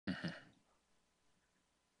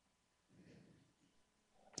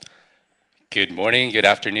Good morning, good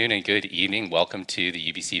afternoon, and good evening. Welcome to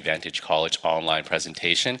the UBC Vantage College online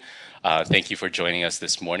presentation. Thank you for joining us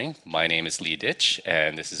this morning. My name is Lee Ditch,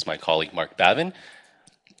 and this is my colleague Mark Bavin.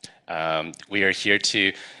 We are here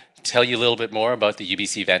to tell you a little bit more about the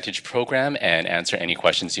UBC Vantage program and answer any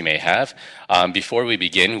questions you may have. Before we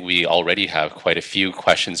begin, we already have quite a few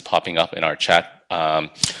questions popping up in our chat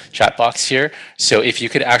box here. So if you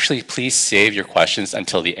could actually please save your questions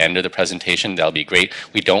until the end of the presentation, that'll be great.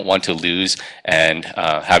 We don't want to lose and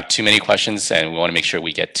have too many questions, and we want to make sure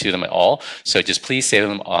we get to them all. So just please save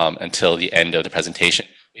them until the end of the presentation.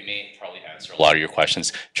 We may probably answer a lot of your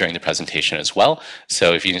questions during the presentation as well.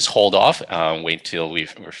 So if you just hold off, wait till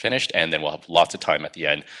we're finished, and then we'll have lots of time at the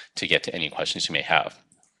end to get to any questions you may have.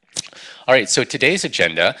 All right, so today's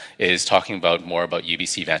agenda is talking about more about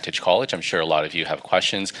UBC Vantage College. I'm sure a lot of you have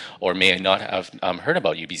questions or may not have heard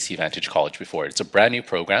about UBC Vantage College before. It's a brand new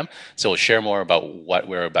program, so we'll share more about what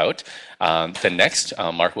we're about. Then next,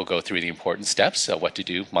 Mark will go through the important steps, what to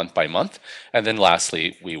do month by month. And then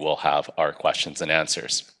lastly, we will have our questions and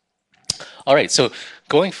answers. All right, so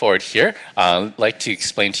going forward here, I'd like to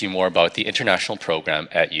explain to you more about the international program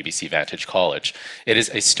at UBC Vantage College. It is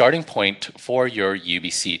a starting point for your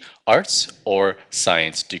UBC arts or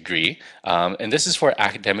science degree, and this is for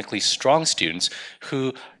academically strong students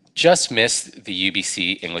who just missed the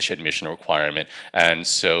UBC English admission requirement, and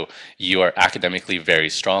so you are academically very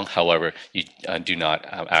strong. However, you do not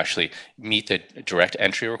actually meet the direct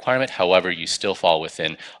entry requirement. However, you still fall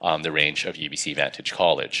within the range of UBC Vantage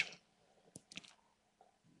College.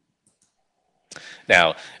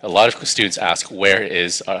 Now, a lot of students ask, where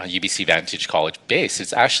is UBC Vantage College based?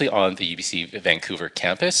 It's actually on the UBC Vancouver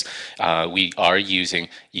campus. We are using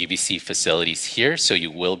UBC facilities here, so you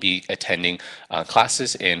will be attending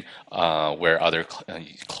classes in where other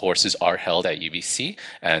courses are held at UBC,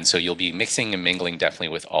 and so you'll be mixing and mingling definitely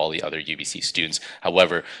with all the other UBC students.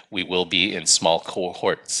 However, we will be in small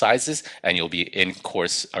cohort sizes, and you'll be in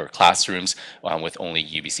course or classrooms with only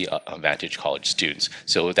UBC Vantage College students.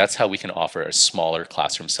 So that's how we can offer a smaller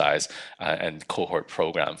classroom size and cohort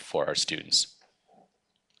program for our students.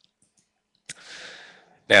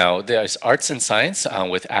 Now, there's arts and science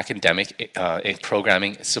with academic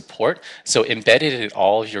programming support. So embedded in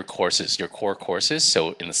all of your courses, your core courses.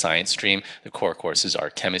 So in the science stream, the core courses are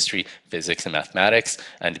chemistry, physics, and mathematics.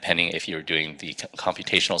 And depending if you're doing the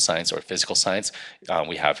computational science or physical science,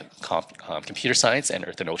 we have computer science and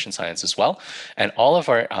earth and ocean science as well. And all of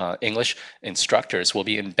our English instructors will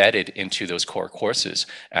be embedded into those core courses.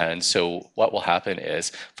 And so what will happen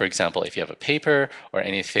is, for example, if you have a paper or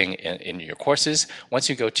anything in your courses, once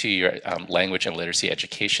you go to your language and literacy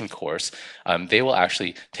education course, they will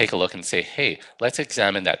actually take a look and say, hey, let's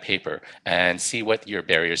examine that paper and see what your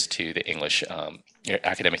barriers to the English, your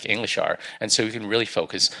academic English are. And so you can really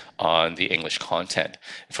focus on the English content.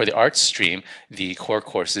 For the arts stream, the core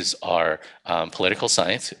courses are political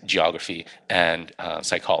science, geography, and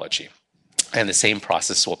psychology. And the same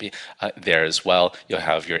process will be there as well. You'll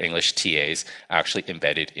have your English TAs actually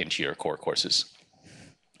embedded into your core courses.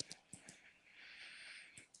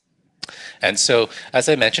 And so, as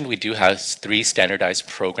I mentioned, we do have 3 standardized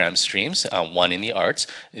program streams, one in the arts,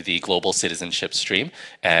 the global citizenship stream,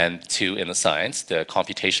 and 2 in the science, the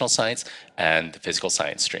computational science and the physical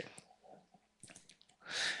science stream.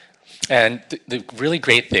 And the really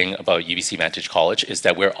great thing about UBC Vantage College is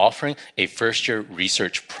that we're offering a first-year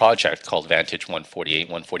research project called Vantage 148,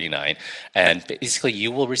 149, and basically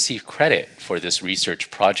you will receive credit for this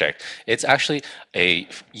research project. It's actually a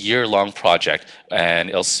year-long project, and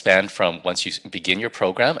it'll span from once you begin your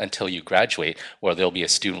program until you graduate, where there'll be a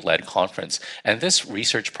student-led conference. And this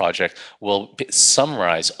research project will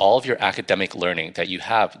summarize all of your academic learning that you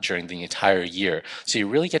have during the entire year. So you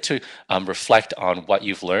really get to reflect on what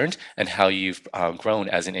you've learned and how you've grown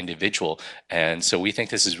as an individual. And so we think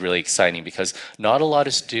this is really exciting because not a lot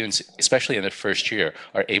of students, especially in their first year,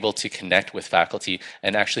 are able to connect with faculty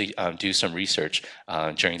and actually do some research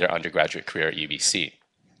during their undergraduate career at UBC.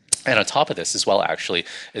 And on top of this as well, actually,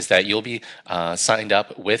 is that you'll be signed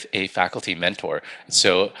up with a faculty mentor.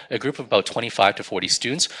 So a group of about 25 to 40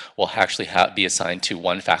 students will actually be assigned to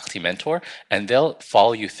one faculty mentor, and they'll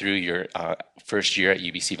follow you through your first year at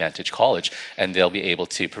UBC Vantage College, and they'll be able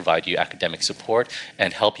to provide you academic support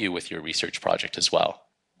and help you with your research project as well.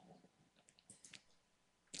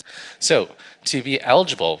 So to be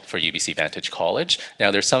eligible for UBC Vantage College,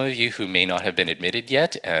 now there's some of you who may not have been admitted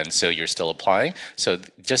yet, and so you're still applying. So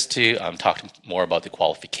just to talk more about the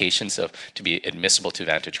qualifications to be admissible to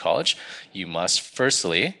Vantage College, you must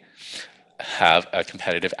firstly have a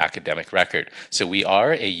competitive academic record. So we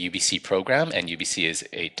are a UBC program, and UBC is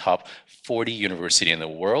a top 40 universities in the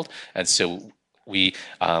world. And so we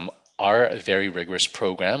are a very rigorous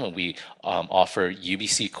program, and we offer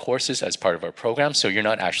UBC courses as part of our program. So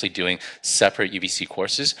you're not actually doing separate UBC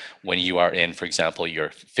courses when you are in, for example,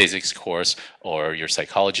 your physics course or your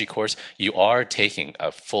psychology course. You are taking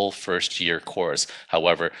a full first year course.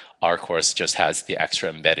 However, our course just has the extra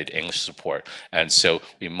embedded English support. And so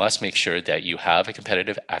we must make sure that you have a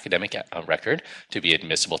competitive academic record to be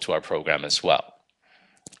admissible to our program as well.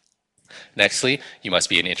 Nextly, you must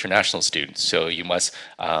be an international student, so you must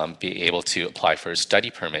be able to apply for a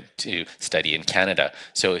study permit to study in Canada.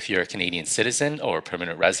 So if you're a Canadian citizen or a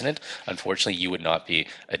permanent resident, unfortunately, you would not be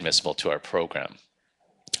admissible to our program.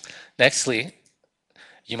 Nextly,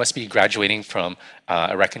 you must be graduating from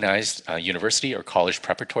a recognized university or college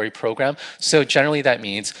preparatory program. So generally that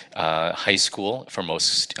means high school for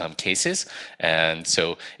most cases. And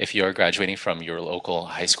so if you're graduating from your local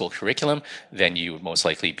high school curriculum, then you would most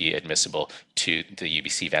likely be admissible to the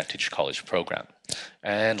UBC Vantage College program.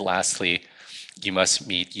 And lastly, you must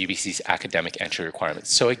meet UBC's academic entry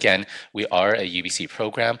requirements. So again, we are a UBC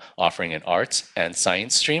program offering an arts and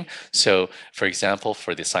science stream. So for example,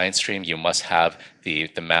 for the science stream, you must have the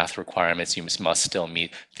math requirements. You must still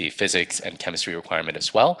meet the physics and chemistry requirement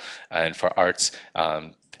as well. And for arts,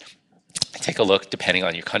 take a look, depending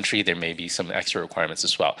on your country, there may be some extra requirements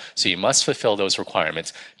as well. So you must fulfill those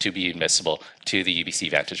requirements to be admissible to the UBC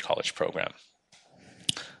Vantage College program.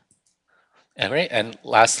 All right, and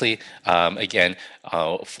lastly, again,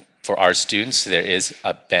 for our students, there is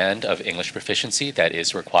a band of English proficiency that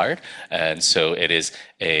is required, and so it is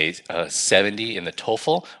a 70 in the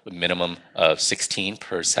TOEFL, with minimum of 16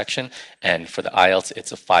 per section, and for the IELTS,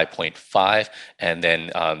 it's a 5.5, and then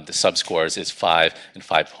the subscores is 5 and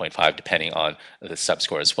 5.5, depending on the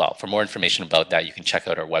subscore as well. For more information about that, you can check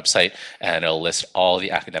out our website, and it'll list all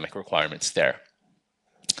the academic requirements there.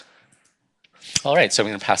 All right, so I'm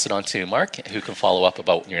going to pass it on to Mark, who can follow up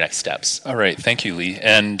about your next steps. All right, thank you, Lee.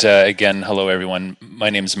 And again, hello, everyone. My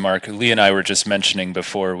name's Mark. Lee and I were just mentioning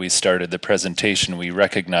before we started the presentation, we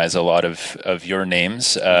recognize a lot of your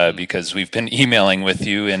names because we've been emailing with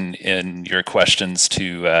you in your questions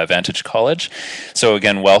to Vantage College. So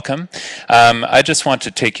again, welcome. I just want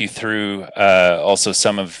to take you through also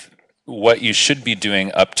some of what you should be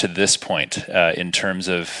doing up to this point in terms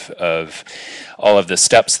of all of the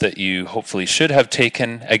steps that you hopefully should have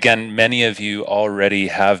taken. Again, many of you already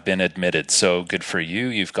have been admitted, so good for you.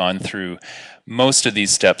 You've gone through most of these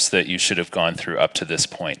steps that you should have gone through up to this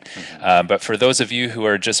point. But for those of you who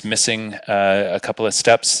are just missing a couple of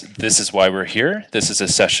steps, this is why we're here. This is a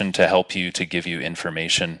session to help you, to give you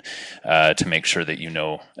information to make sure that you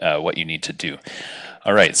know what you need to do.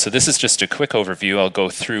 All right, so this is just a quick overview. I'll go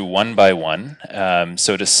through one by one.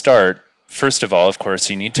 So to start, first of all, of course,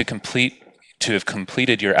 you need to have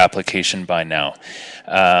completed your application by now.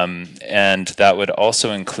 And that would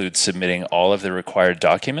also include submitting all of the required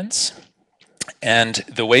documents. And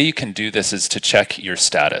the way you can do this is to check your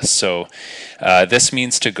status. So this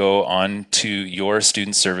means to go on to your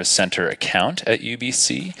Student Service Center account at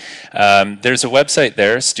UBC. There's a website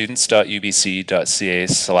there,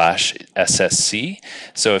 students.ubc.ca/SSC.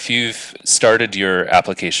 So if you've started your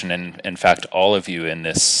application, and in fact all of you in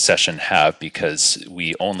this session have, because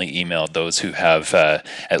we only emailed those who have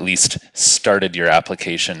at least started your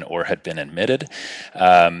application or had been admitted.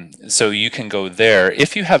 So you can go there.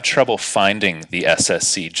 If you have trouble finding the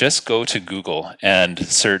SSC, just go to Google and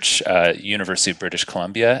search University of British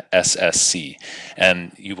Columbia SSC,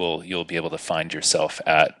 and you'll be able to find yourself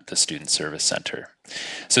at the Student Service Center.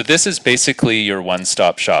 So this is basically your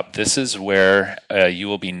one-stop shop. This is where you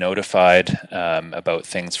will be notified about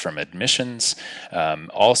things from admissions,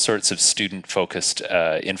 all sorts of student-focused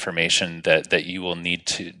information that you will need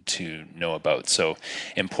to know about. So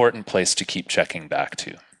important place to keep checking back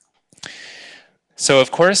to. So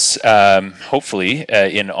of course, hopefully,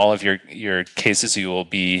 in all of your cases, you will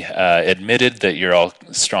be admitted, that you're all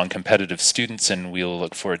strong competitive students, and we'll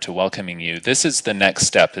look forward to welcoming you. This is the next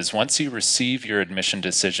step, is once you receive your admission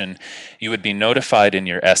decision, you would be notified in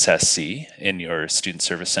your SSC, in your Student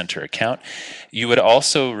Service Center account. You would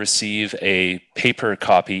also receive a paper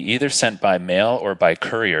copy, either sent by mail or by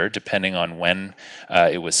courier, depending on when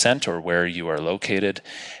it was sent or where you are located.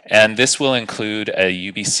 And this will include a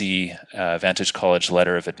UBC Vantage College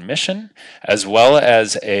letter of admission, as well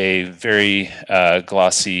as a very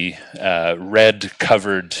glossy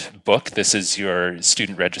red-covered book. This is your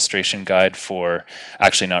student registration guide for,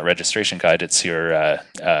 actually not registration guide, it's your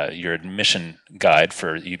admission guide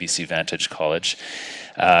for UBC Vantage College.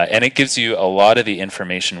 And it gives you a lot of the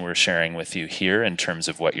information we're sharing with you here in terms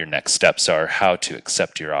of what your next steps are, how to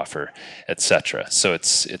accept your offer, etc. So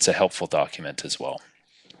it's a helpful document as well.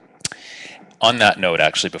 On that note,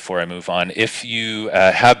 actually, before I move on, if you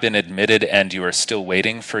have been admitted and you are still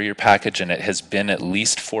waiting for your package and it has been at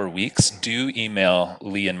least 4 weeks, do email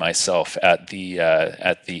Lee and myself at the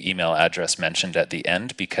email address mentioned at the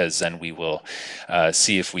end, because then we will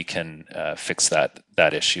see if we can fix that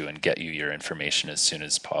issue and get you your information as soon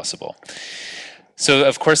as possible. So,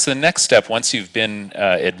 of course, the next step, once you've been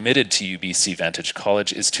admitted to UBC Vantage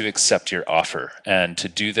College, is to accept your offer. And to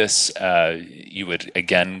do this, you would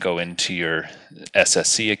again go into your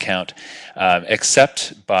SSC account,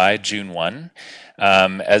 accept by June 1.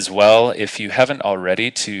 As well, if you haven't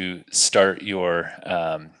already, to start your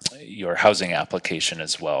housing application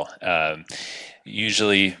as well.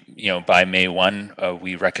 Usually, by May 1,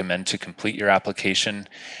 we recommend to complete your application.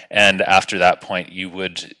 And after that point, you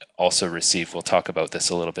would also receive, we'll talk about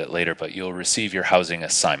this a little bit later, but you'll receive your housing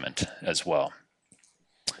assignment as well.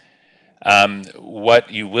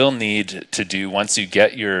 What you will need to do once you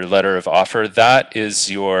get your letter of offer, that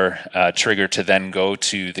is your trigger to then go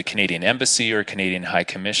to the Canadian Embassy or Canadian High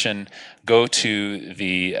Commission, go to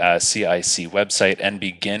the CIC website and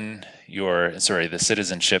begin the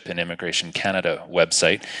Citizenship and Immigration Canada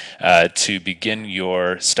website to begin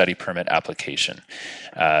your study permit application.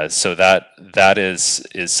 So that is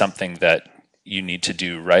something that you need to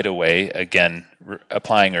do right away. Again,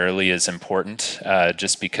 applying early is important,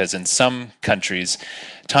 just because in some countries,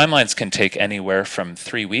 timelines can take anywhere from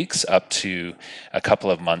 3 weeks up to a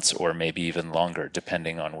couple of months or maybe even longer,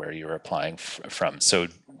 depending on where you're applying from. So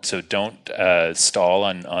don't stall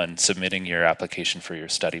on submitting your application for your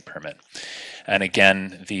study permit. And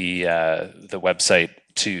again, the website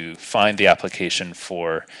to find the application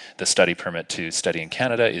for the study permit to study in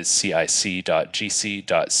Canada is cic.gc.ca.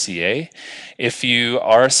 If you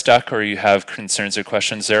are stuck or you have concerns or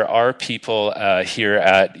questions, there are people here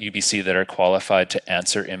at UBC that are qualified to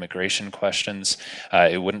answer immigration questions.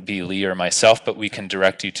 It wouldn't be Lee or myself, but we can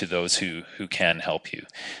direct you to those who can help you.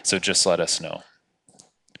 So just let us know.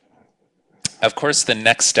 Of course, the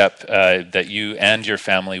next step that you and your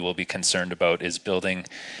family will be concerned about is building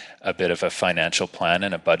a bit of a financial plan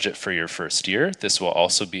and a budget for your first year. This will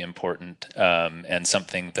also be important and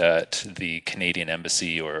something that the Canadian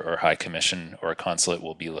Embassy or High Commission or Consulate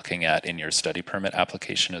will be looking at in your study permit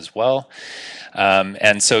application as well.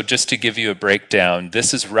 And so just to give you a breakdown,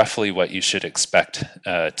 this is roughly what you should expect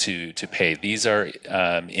to pay. These are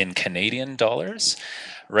in Canadian dollars.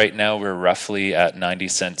 Right now, we're roughly at 90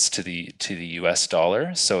 cents to the US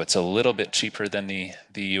dollar, so it's a little bit cheaper than the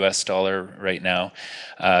US dollar right now.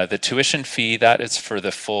 The tuition fee, that is for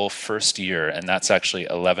the full first year, and that's actually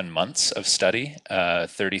 11 months of study,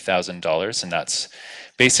 $30,000, and that's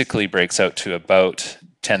basically breaks out to about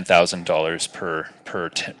 $10,000 per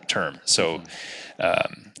term. So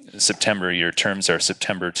September, your terms are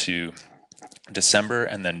September to December,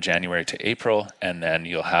 and then January to April, and then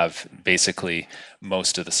you'll have basically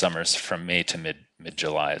most of the summers from May to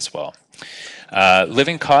mid-July as well.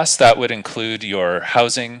 Living costs, that would include your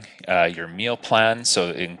housing, your meal plan, so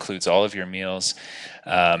it includes all of your meals,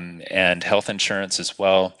 and health insurance as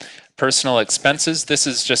well. Personal expenses, this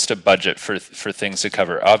is just a budget for things to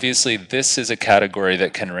cover. Obviously, this is a category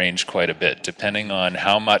that can range quite a bit, depending on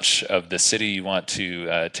how much of the city you want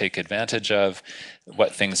to take advantage of,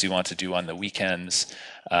 what things you want to do on the weekends.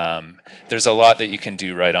 There's a lot that you can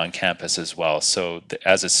do right on campus as well. So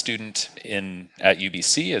as a student at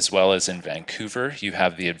UBC as well as in Vancouver, you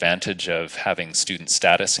have the advantage of having student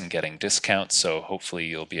status and getting discounts. So hopefully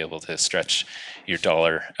you'll be able to stretch your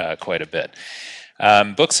dollar quite a bit.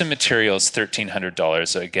 Books and materials,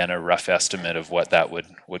 $1,300. Again, a rough estimate of what that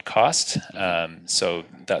would cost. So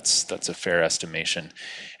that's a fair estimation.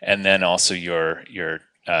 And then also your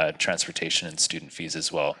transportation and student fees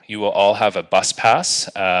as well. You will all have a bus pass,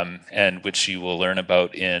 and which you will learn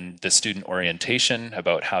about in the student orientation,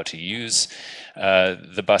 about how to use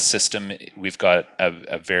the bus system. We've got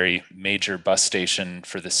a very major bus station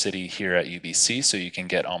for the city here at UBC, so you can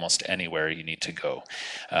get almost anywhere you need to go.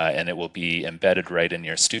 And it will be embedded right in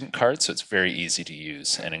your student card, so it's very easy to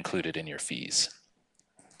use and included in your fees.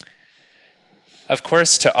 Of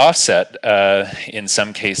course, to offset, in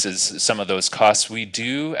some cases, some of those costs, we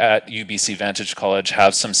do at UBC Vantage College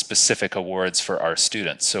have some specific awards for our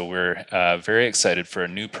students. So we're very excited for a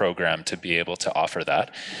new program to be able to offer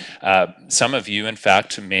that. Some of you, in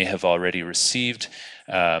fact, may have already received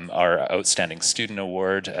our Outstanding Student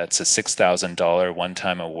Award. It's a $6,000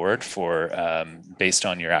 one-time award for based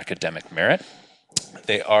on your academic merit.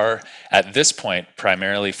 They are, at this point,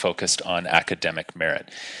 primarily focused on academic merit.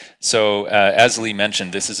 So, as Lee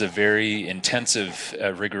mentioned, this is a very intensive,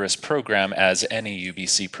 rigorous program, as any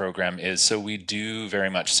UBC program is. So, we do very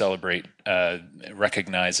much celebrate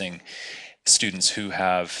recognizing students who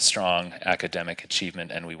have strong academic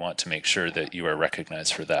achievement, and we want to make sure that you are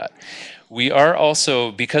recognized for that. We are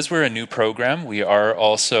also, because we're a new program, we are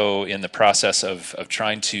also in the process of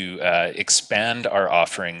trying to expand our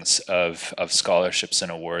offerings of scholarships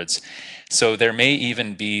and awards. So there may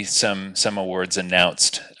even be some awards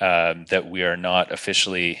announced that we are not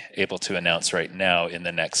officially able to announce right now in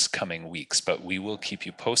the next coming weeks, but we will keep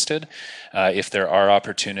you posted. If there are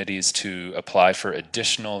opportunities to apply for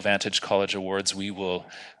additional Vantage College awards, we will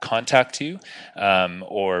contact you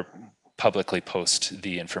or publicly post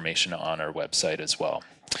the information on our website as well.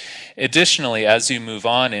 Additionally, as you move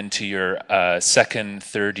on into your second,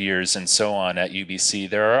 third years, and so on at UBC,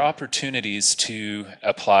 there are opportunities to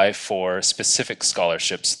apply for specific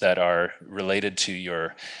scholarships that are related to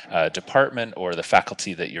your department or the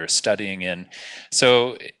faculty that you're studying in.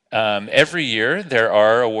 So every year, there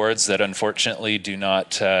are awards that unfortunately do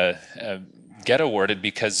not get awarded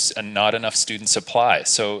because not enough students apply.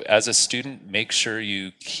 So as a student, make sure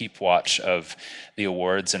you keep watch of the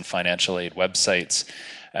awards and financial aid websites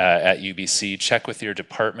at UBC. Check with your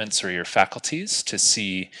departments or your faculties to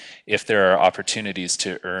see if there are opportunities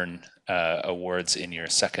to earn awards in your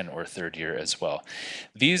second or third year as well.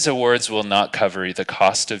 These awards will not cover the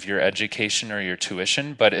cost of your education or your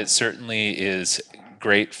tuition, but it certainly is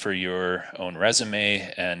great for your own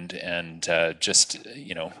resume and just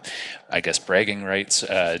I guess bragging rights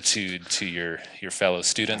to your fellow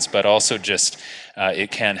students, but also just it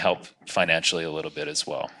can help financially a little bit as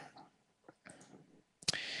well.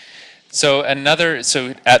 So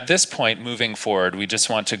at this point, moving forward, we just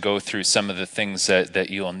want to go through some of the things that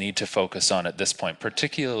you'll need to focus on at this point,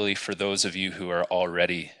 particularly for those of you who are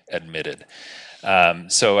already admitted.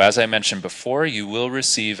 So as I mentioned before, you will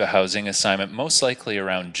receive a housing assignment most likely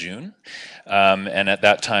around June. And at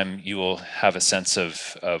that time, you will have a sense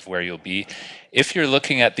of where you'll be. If you're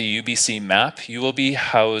looking at the UBC map, you will be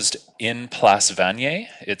housed in Place Vanier.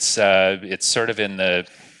 It's sort of in the,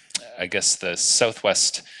 I guess, the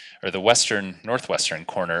southwest or the northwestern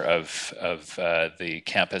corner of the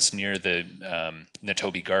campus near the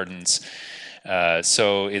Natobi Gardens.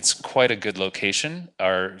 So it's quite a good location.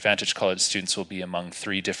 Our Vantage College students will be among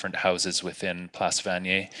 3 different houses within Place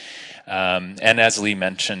Vanier. And as Lee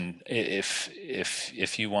mentioned,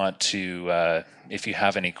 if you want to, if you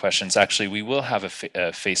have any questions, actually we will have a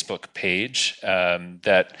Facebook page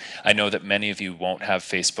that I know that many of you won't have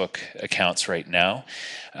Facebook accounts right now.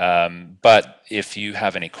 But if you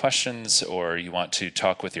have any questions or you want to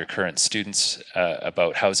talk with your current students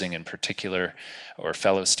about housing in particular or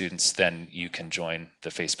fellow students, then you can join the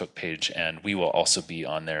Facebook page and we will also be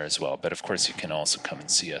on there as well. But of course, you can also come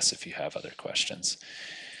and see us if you have other questions.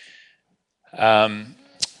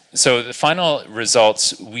 So the final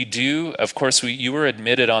results, we do, of course, you were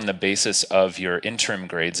admitted on the basis of your interim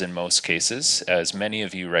grades in most cases, as many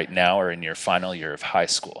of you right now are in your final year of high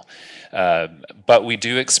school. But we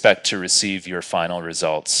do expect to receive your final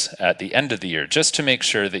results at the end of the year, just to make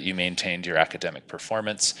sure that you maintained your academic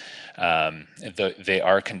performance. They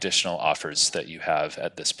are conditional offers that you have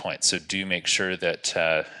at this point, so do make sure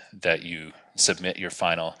that you submit your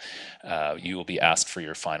final. You will be asked for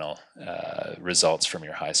your final results from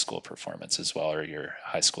your high school performance as well, or your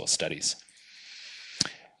high school studies.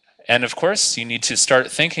 And of course, you need to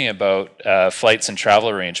start thinking about flights and travel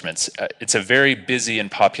arrangements. It's a very busy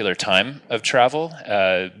and popular time of travel.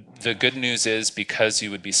 The good news is, because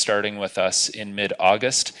you would be starting with us in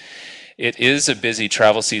mid-August, it is a busy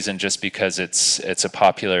travel season just because it's a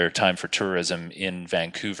popular time for tourism in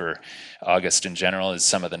Vancouver. August in general is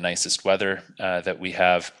some of the nicest weather that we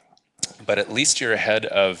have. But at least you're ahead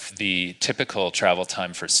of the typical travel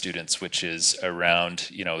time for students, which is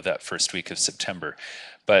around that first week of September.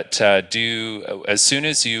 But as soon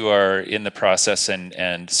as you are in the process,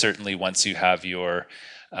 and certainly once you have your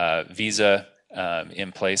visa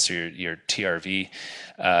in place, or your TRV,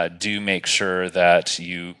 do make sure that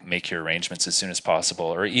you make your arrangements as soon as possible,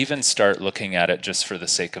 or even start looking at it just for the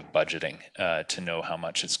sake of budgeting to know how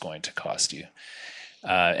much it's going to cost you.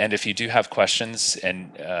 And if you do have questions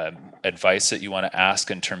and advice that you want to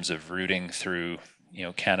ask in terms of routing through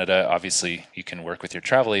Canada, obviously you can work with your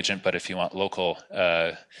travel agent, but if you want local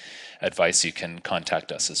advice, you can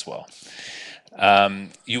contact us as well.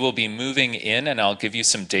 You will be moving in, and I'll give you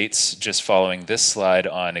some dates just following this slide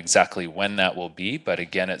on exactly when that will be. But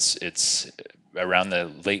again, it's around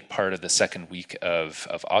the late part of the second week of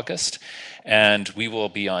August, and we will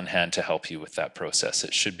be on hand to help you with that process.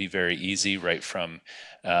 It should be very easy, right from,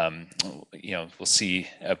 we'll see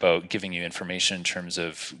about giving you information in terms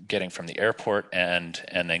of getting from the airport and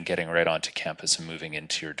then getting right onto campus and moving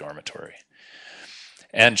into your dormitory.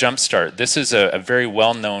 And Jumpstart. This is a very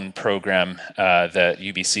well-known program that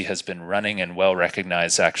UBC has been running and well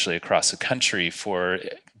recognized actually across the country for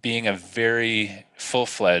being a very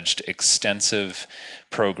full-fledged, extensive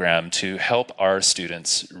program to help our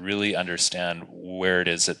students really understand where it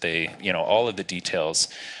is that they, all of the details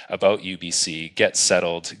about UBC, get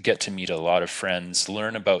settled, get to meet a lot of friends,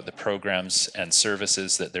 learn about the programs and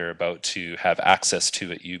services that they're about to have access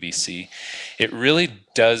to at UBC. It really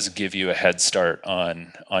does give you a head start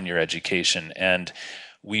on your education, and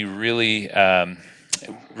we really,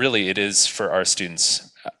 really it is for our students.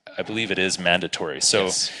 I believe it is mandatory. So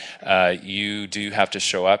Yes. you do have to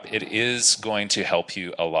show up. It is going to help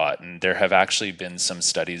you a lot. And there have actually been some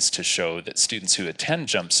studies to show that students who attend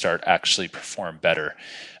Jumpstart actually perform better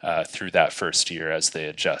through that first year as they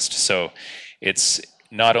adjust. So it's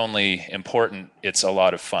not only important, it's a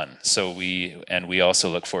lot of fun. So we also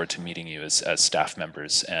look forward to meeting you as staff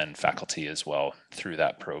members and faculty as well through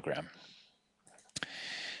that program.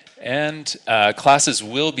 And classes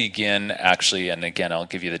will begin actually, and again, I'll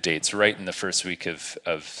give you the dates, right in the first week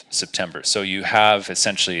of September. So you have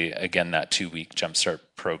essentially, again, that 2-week Jumpstart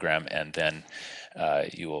program, and then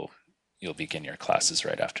you'll begin your classes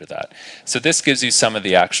right after that. So this gives you some of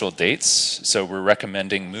the actual dates. So we're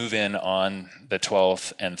recommending move in on the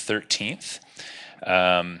 12th and 13th.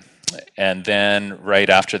 And then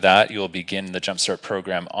right after that, you'll begin the Jumpstart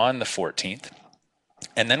program on the 14th.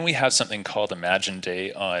 And then we have something called Imagine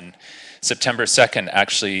Day on September 2nd.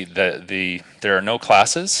 Actually, there are no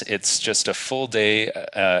classes. It's just a full day,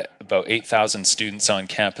 about 8,000 students on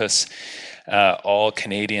campus. All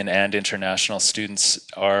Canadian and international students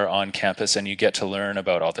are on campus, and you get to learn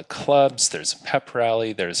about all the clubs. There's a pep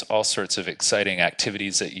rally. There's all sorts of exciting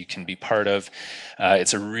activities that you can be part of.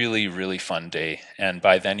 It's a really, really fun day, and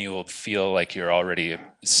by then you will feel like you're already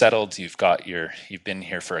settled. You've been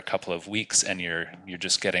here for a couple of weeks, and you're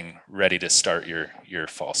just getting ready to start your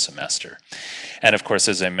fall semester. And of course,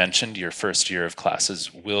 as I mentioned, your first year of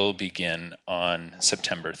classes will begin on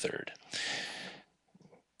September 3rd.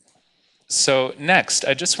 So next,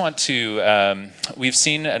 I just want to, we've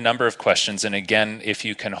seen a number of questions, and again, if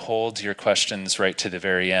you can hold your questions right to the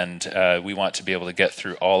very end, we want to be able to get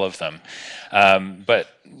through all of them. But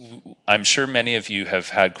I'm sure many of you have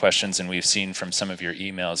had questions, and we've seen from some of your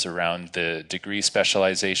emails around the degree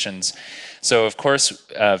specializations. So of course,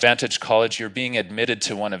 Vantage College, you're being admitted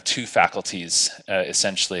to one of 2 faculties,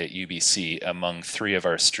 essentially at UBC, among 3 of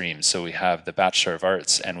our streams. So we have the Bachelor of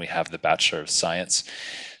Arts and we have the Bachelor of Science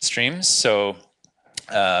streams. So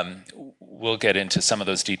we'll get into some of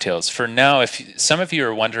those details. For now, if some of you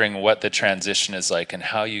are wondering what the transition is like and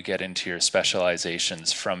how you get into your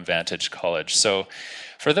specializations from Vantage College. So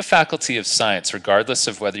for the Faculty of Science, regardless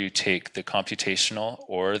of whether you take the computational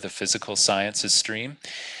or the physical sciences stream,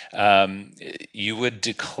 you would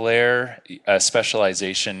declare a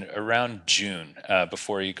specialization around June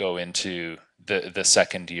before you go into the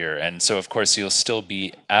second year. And so of course you'll still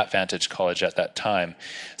be at Vantage College at that time,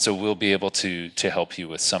 so we'll be able to help you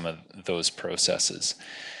with some of those processes.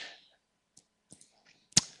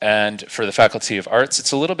 And for the Faculty of Arts,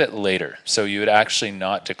 it's a little bit later, so you would actually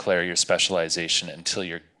not declare your specialization until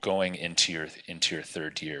you're going into your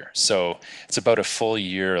 3rd year. So it's about a full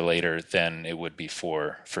year later than it would be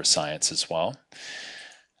for science as well.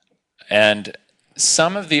 And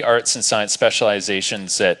some of the arts and science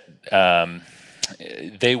specializations that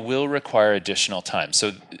they will require additional time.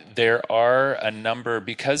 So there are a number,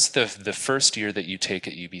 because the first year that you take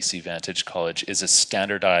at UBC Vantage College is a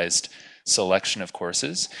standardized selection of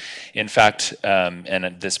courses. In fact,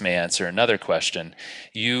 and this may answer another question,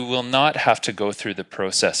 you will not have to go through the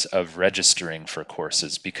process of registering for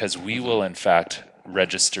courses, because we will in fact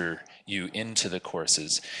register you into the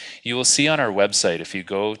courses. You will see on our website, if you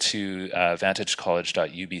go to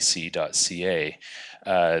vantagecollege.ubc.ca,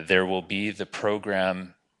 there will be the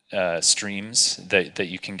program streams that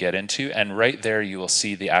you can get into, and right there you will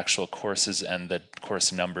see the actual courses and the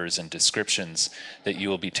course numbers and descriptions that you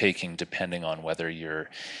will be taking, depending on whether you're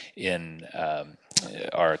in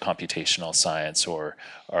our computational science or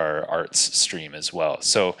our arts stream as well.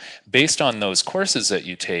 So based on those courses that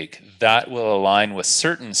you take, that will align with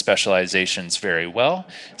certain specializations very well.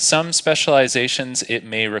 Some specializations, it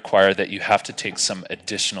may require that you have to take some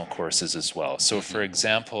additional courses as well. So for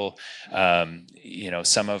example,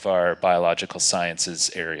 some of of our biological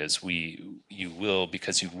sciences areas, you will,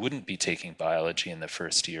 because you wouldn't be taking biology in the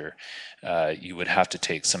first year, you would have to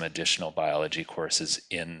take some additional biology courses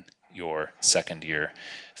in your second year,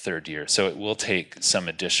 third year. So it will take some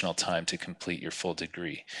additional time to complete your full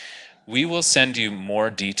degree. We will send you more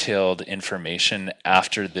detailed information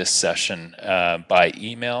after this session by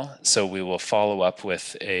email. So we will follow up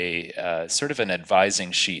with a sort of an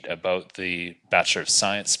advising sheet about the Bachelor of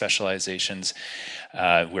Science specializations.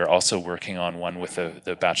 We're also working on one with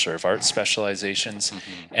the Bachelor of Arts specializations.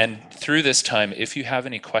 And through this time, if you have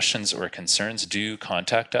any questions or concerns, do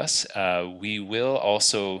contact us. We will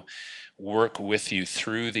also work with you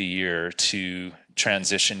through the year to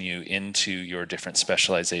transition you into your different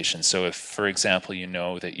specializations. So if, for example, you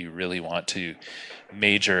know that you really want to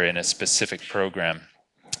major in a specific program,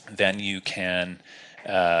 then you can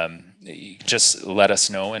just let us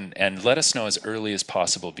know, and let us know as early as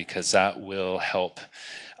possible, because that will help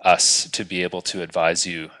us to be able to advise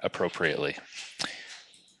you appropriately.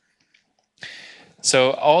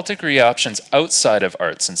 So all degree options outside of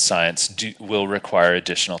arts and science will require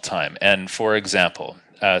additional time. And for example,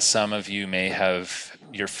 some of you may have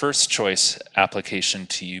your first choice application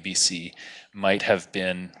to UBC might have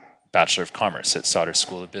been Bachelor of Commerce at Sauder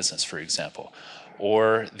School of Business, for example,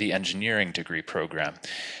 or the engineering degree program.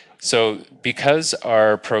 So because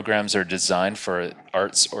our programs are designed for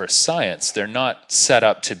arts or science, they're not set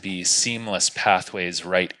up to be seamless pathways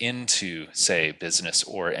right into, say, business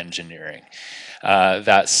or engineering.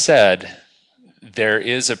 That said, there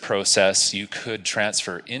is a process you could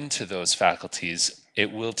transfer into those faculties.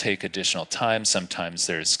 It will take additional time. Sometimes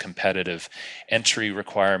there's competitive entry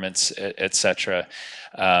requirements, etc.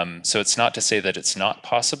 So it's not to say that it's not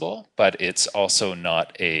possible, but it's also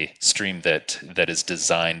not a stream that is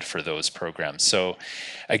designed for those programs. So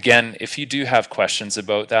again, if you do have questions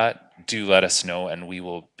about that, do let us know, and we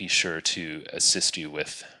will be sure to assist you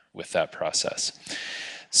with that process.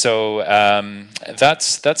 So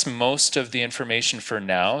that's most of the information for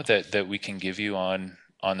now that we can give you on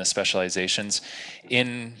the specializations.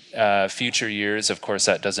 In future years, of course,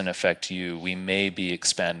 that doesn't affect you. We may be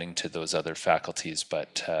expanding to those other faculties,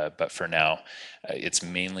 but for now, it's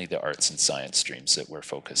mainly the arts and science streams that we're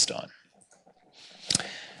focused on.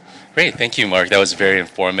 Great, thank you, Mark. That was very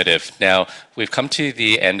informative. Now, we've come to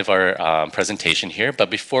the end of our presentation here, but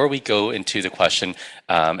before we go into the question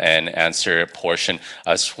and answer portion,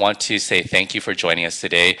 I just want to say thank you for joining us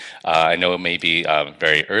today. I know it may be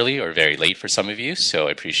very early or very late for some of you, so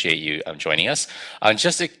I appreciate you joining us.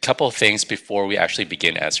 Just a couple of things before we actually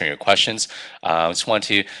begin answering your questions. I just want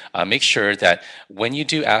to make sure that when you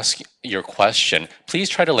do ask your question, please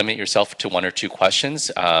try to limit yourself to one or two questions.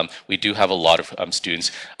 We do have a lot of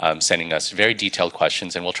students sending us very detailed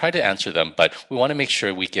questions, and we'll try to answer them, but we want to make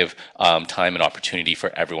sure we give time and opportunity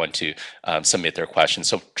for everyone to submit their questions.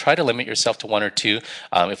 So try to limit yourself to one or two.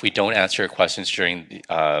 If we don't answer your questions during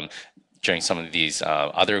some of these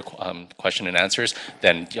other question and answers,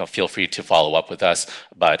 then feel free to follow up with us.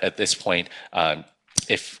 But at this point,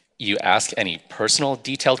 if you ask any personal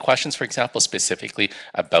detailed questions, for example, specifically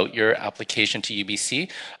about your application to UBC,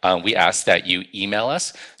 we ask that you email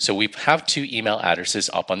us. So we have two email addresses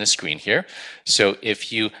up on the screen here. So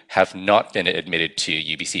if you have not been admitted to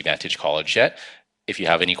UBC Vantage College yet, if you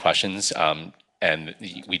have any questions and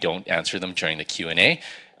we don't answer them during the Q&A,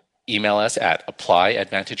 email us at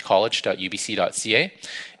apply@vantagecollege.ubc.ca.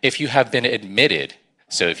 If you have been admitted,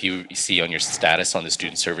 so if you see on your status on the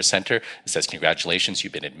Student Service Center, it says, congratulations,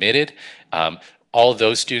 you've been admitted. All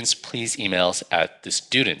those students, please email us at the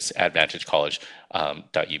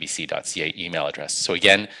students@vantagecollege.ubc.ca email address. So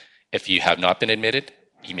again, if you have not been admitted,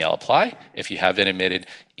 email apply. If you have been admitted,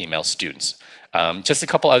 email students. Just a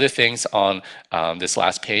couple other things on this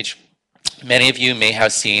last page. Many of you may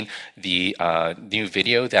have seen the new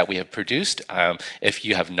video that we have produced. If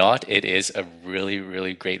you have not, it is a really,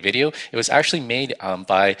 really great video. It was actually made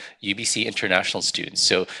by UBC international students.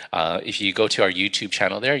 So if you go to our YouTube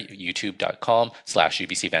channel there,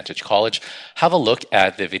 youtube.com/UBC Vantage College, have a look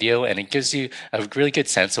at the video, and it gives you a really good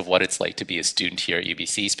sense of what it's like to be a student here at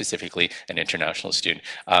UBC, specifically an international student.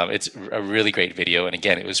 It's a really great video, and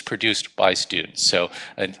again, it was produced by students. So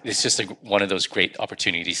it's just one of those great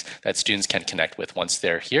opportunities that students can connect with once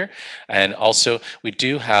they're here. And also, we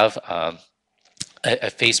do have a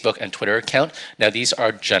Facebook and Twitter account. Now, these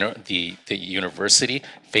are the university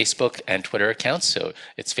Facebook and Twitter accounts. So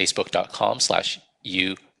it's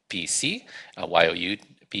facebook.com/UBC,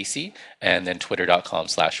 YOUBC, and then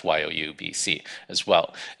twitter.com/YOUBC as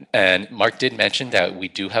well. And Mark did mention that we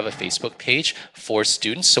do have a Facebook page for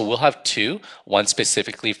students. So we'll have two, one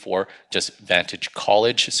specifically for just Vantage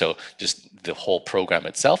College, so just the whole program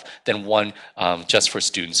itself, then one just for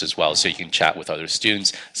students as well. So you can chat with other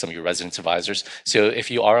students, some of your residence advisors. So if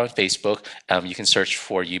you are on Facebook, you can search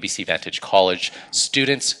for UBC Vantage College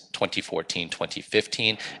Students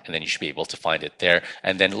 2014-2015, and then you should be able to find it there.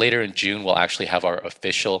 And then later in June, we'll actually have our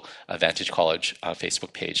official Vantage College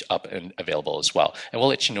Facebook page up and available as well. And we'll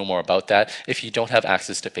let you know more about that. If you don't have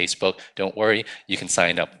access to Facebook, don't worry. You can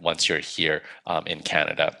sign up once you're here in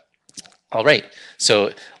Canada. All right,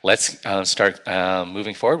 so let's start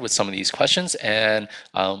moving forward with some of these questions. And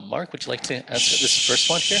Mark, would you like to answer this first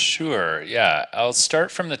one here? Sure, yeah. I'll start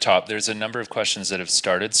from the top. There's a number of questions that have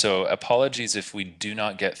started, so apologies if we do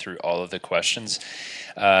not get through all of the questions.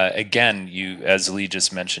 Again, as Lee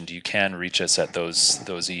just mentioned, you can reach us at those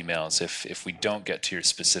emails if we don't get to your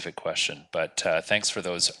specific question. But thanks for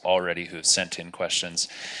those already who have sent in questions.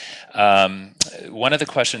 One of the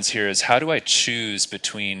questions here is, how do I choose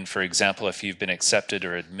between, for example, if you've been accepted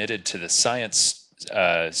or admitted to the science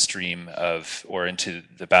stream or into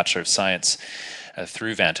the Bachelor of Science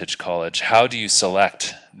through Vantage College, how do you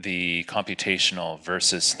select the computational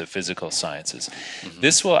versus the physical sciences?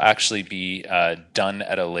 This will actually be done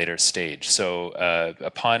at a later stage. So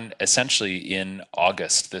upon essentially in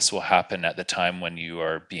August, this will happen at the time when you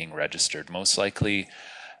are being registered, most likely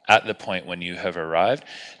at the point when you have arrived.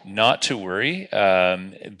 Not to worry,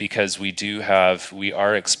 because we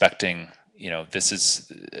are expecting, this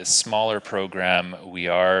is a smaller program. We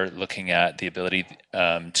are looking at the ability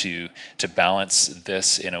to balance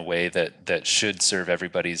this in a way that should serve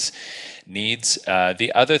everybody's needs.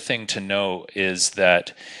 The other thing to know is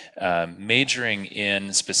that majoring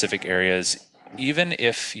in specific areas, even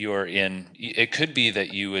if it could be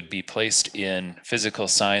that you would be placed in physical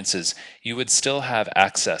sciences, you would still have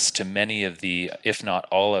access to many of the, if not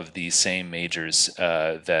all of the same majors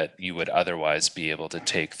that you would otherwise be able to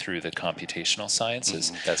take through the computational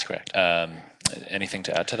sciences. That's correct. Anything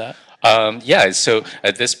to add to that? Yeah, so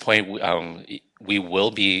at this point, we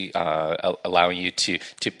will be allowing you to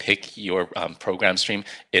pick your program stream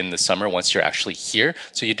in the summer once you're actually here.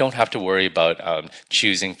 So you don't have to worry about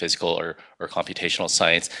choosing physical or computational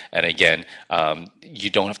science. And again, you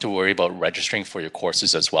don't have to worry about registering for your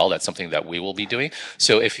courses as well. That's something that we will be doing.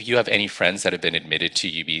 So if you have any friends that have been admitted to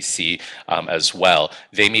UBC as well,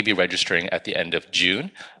 they may be registering at the end of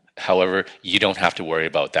June. However, you don't have to worry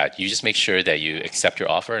about that. You just make sure that you accept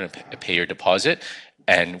your offer and pay your deposit,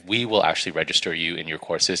 and we will actually register you in your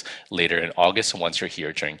courses later in August once you're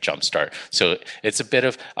here during Jumpstart. So it's a bit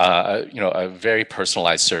of a very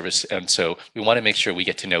personalized service, and so we want to make sure we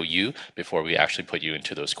get to know you before we actually put you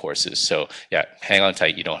into those courses. So yeah, hang on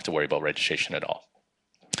tight. You don't have to worry about registration at all.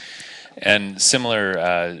 And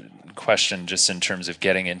similar question, just in terms of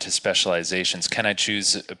getting into specializations, can I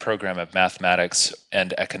choose a program of mathematics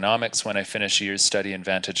and economics when I finish a year's study in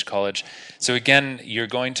Vantage College? So again, you're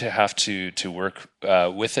going to have to work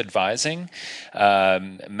with advising.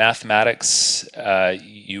 Mathematics, I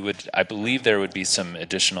believe there would be some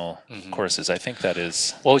additional courses. I think that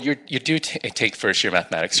is... Well, you do take first year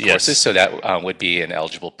mathematics courses, so that would be an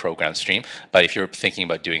eligible program stream. But if you're thinking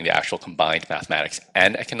about doing the actual combined mathematics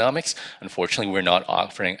and economics, unfortunately, we're not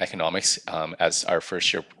offering economics as our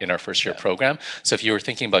first year program. So if you were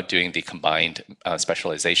thinking about doing the combined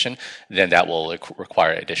specialization, then that will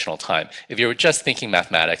require additional time. If you were just thinking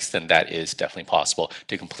mathematics, then that is definitely possible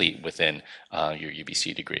to complete within your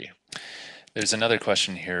UBC degree. There's another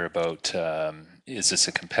question here about, is this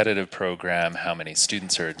a competitive program? How many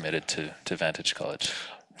students are admitted to Vantage College?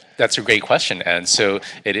 That's a great question. And so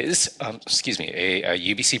it is, a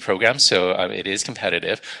UBC program, so it is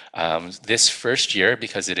competitive. This first year,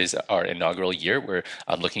 because it is our inaugural year, we're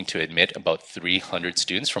looking to admit about 300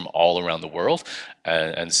 students from all around the world.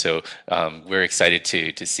 And so we're excited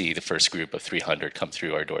to see the first group of 300 come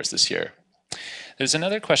through our doors this year. There's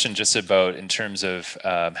another question just about, in terms of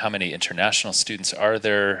how many international students are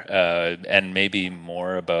there, and maybe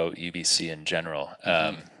more about UBC in general.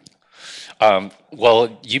 Well,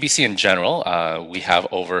 UBC in general, we have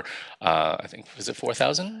over, I think, was it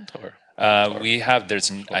 4,000 or? We have,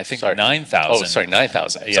 I think, 9,000. Oh, sorry,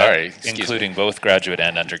 9,000. Yeah, sorry, including both graduate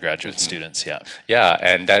and undergraduate students. Yeah. Yeah,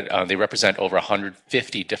 and that they represent over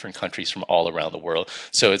 150 different countries from all around the world.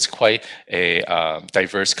 So it's quite a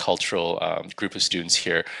diverse cultural group of students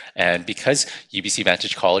here. And because UBC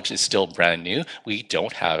Vantage College is still brand new, we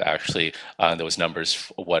don't have actually those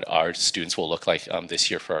numbers, what our students will look like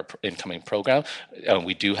this year for our incoming program.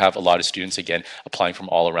 We do have a lot of students, again, applying from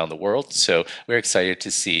all around the world. So we're excited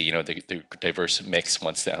to see, the diverse mix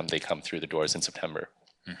once they come through the doors in September.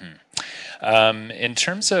 In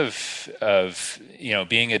terms of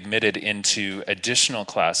being admitted into additional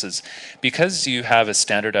classes, because you have a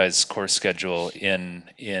standardized course schedule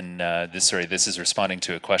this is responding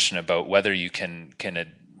to a question about whether you can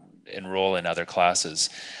enroll in other classes.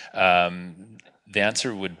 The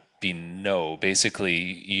answer would be no. Basically,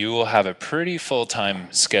 you will have a pretty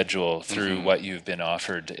full-time schedule through what you've been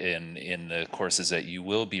offered in the courses that you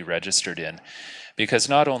will be registered in. Because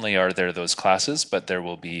not only are there those classes, but there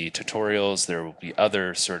will be tutorials, there will be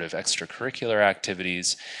other sort of extracurricular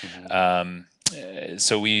activities.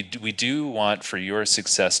 So we do want for your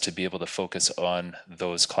success to be able to focus on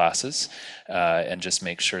those classes and just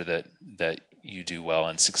make sure that you do well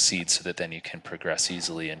and succeed so that then you can progress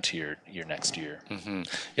easily into your next year.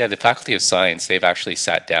 Yeah, the Faculty of Science, they've actually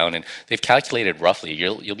sat down and they've calculated roughly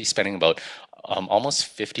you'll be spending about almost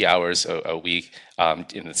 50 hours a week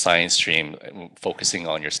in the science stream, focusing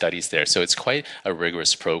on your studies there. So it's quite a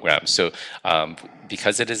rigorous program. So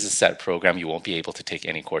because it is a set program, you won't be able to take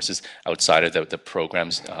any courses outside of the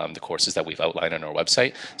programs, the courses that we've outlined on our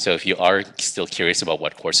website. So if you are still curious about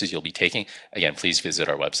what courses you'll be taking, again, please visit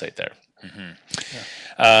our website there.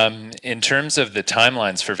 In terms of the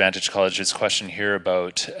timelines for Vantage College, there's a question here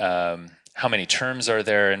about how many terms are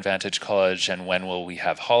there in Vantage College and when will we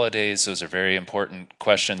have holidays? Those are very important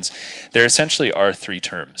questions. There essentially are 3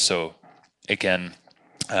 terms. So again,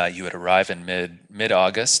 you would arrive in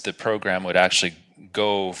mid-August. The program would actually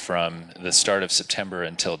go from the start of September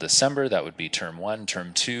until December. That would be term 1.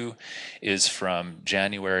 Term 2 is from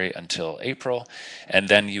January until April. And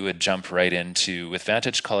then you would jump right into, with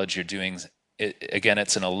Vantage College, you're doing again,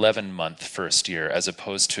 it's an 11-month first year as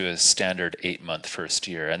opposed to a standard 8-month first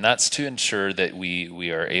year. And that's to ensure that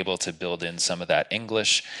we are able to build in some of that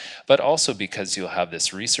English, but also because you'll have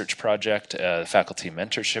this research project, faculty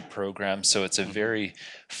mentorship program. So it's a very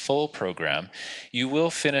full program. You will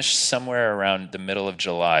finish somewhere around the middle of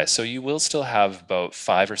July. So you will still have about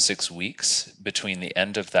 5 or 6 weeks between the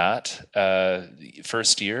end of that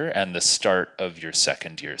first year and the start of your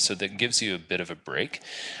second year. So that gives you a bit of a break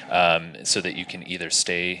so that you can either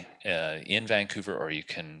stay in Vancouver or you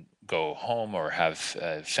can go home or have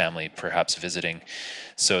family perhaps visiting.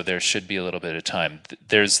 So there should be a little bit of time.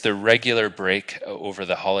 There's the regular break over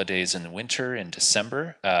the holidays in the winter in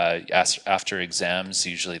December. After exams,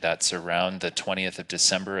 usually that's around the 20th of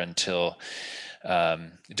December until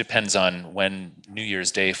it depends on when New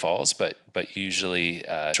Year's Day falls, but usually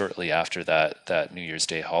shortly after that New Year's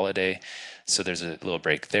Day holiday. So there's a little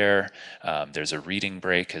break there. There's a reading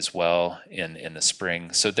break as well in the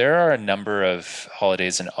spring. So there are a number of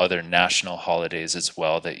holidays and other national holidays as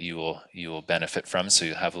well that you will benefit from. So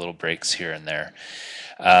you'll have little breaks here and there.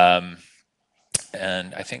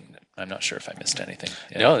 And I'm not sure if I missed anything.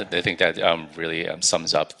 Yeah. No, I think that really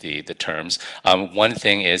sums up the terms. One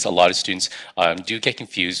thing is a lot of students do get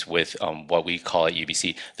confused with what we call at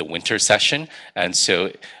UBC the winter session. And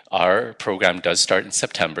so our program does start in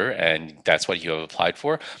September, and that's what you have applied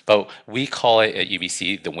for. But we call it at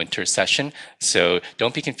UBC the winter session. So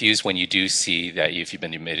don't be confused when you do see that if you've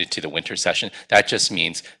been admitted to the winter session. That just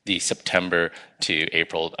means the September to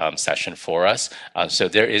April session for us. So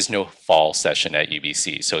there is no fall session at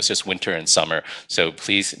UBC. So it's just winter and summer. So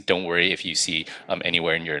please don't worry if you see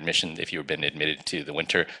anywhere in your admission, if you've been admitted to the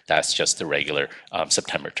winter, that's just the regular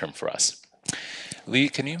September term for us. Lee,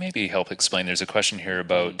 can you maybe help explain? There's a question here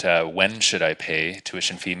about when should I pay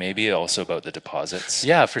tuition fee, maybe also about the deposits.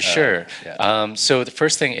 Yeah, for sure. Yeah. So the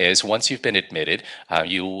first thing is once you've been admitted,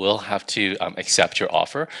 you will have to accept your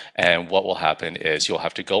offer. And what will happen is you'll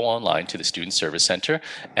have to go online to the Student Service Center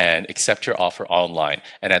and accept your offer online.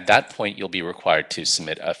 And at that point, you'll be required to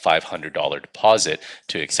submit a $500 deposit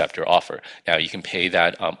to accept your offer. Now, you can pay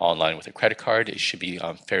that online with a credit card. It should be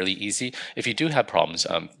fairly easy. If you do have problems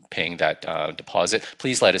paying that deposit,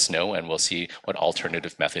 please let us know and we'll see what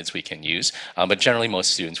alternative methods we can use. But generally,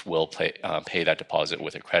 most students will pay that deposit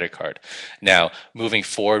with a credit card. Now, moving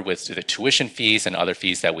forward with the tuition fees and other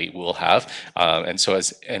fees that we will have. And so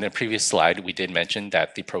as in a previous slide, we did mention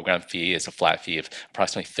that the program fee is a flat fee of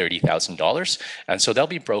approximately $30,000. And so they'll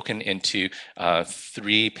be broken into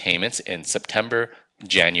 3 payments in September,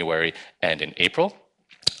 January, and in April.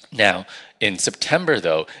 Now, in September,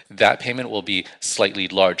 though, that payment will be slightly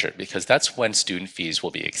larger because that's when student fees will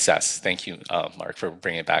be assessed. Thank you, Mark, for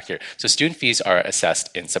bringing it back here. So student fees are assessed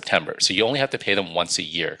in September. So you only have to pay them once a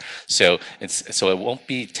year. So it won't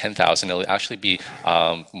be $10,000. It'll actually be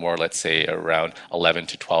more, let's say, around $11,000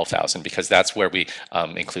 to $12,000 because that's where we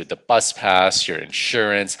include the bus pass, your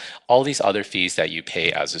insurance, all these other fees that you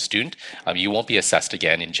pay as a student. You won't be assessed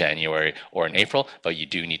again in January or in April, but you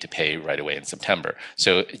do need to pay right away in September.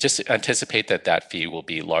 So just anticipate anticipate that that fee will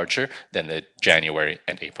be larger than the January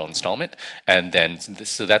and April installment. And then,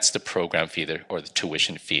 so that's the program fee or the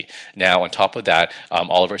tuition fee. Now, on top of that,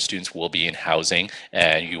 all of our students will be in housing,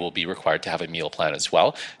 and you will be required to have a meal plan as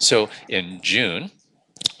well. So in June,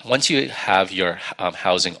 once you have your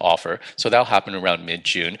housing offer, so that'll happen around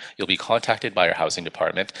mid-June, you'll be contacted by your housing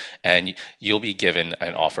department and you'll be given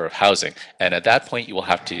an offer of housing. And at that point, you will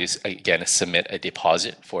have to, again, submit a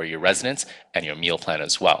deposit for your residence and your meal plan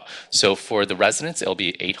as well. So for the residence, it'll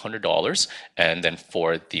be $800. And then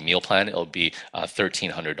for the meal plan, it'll be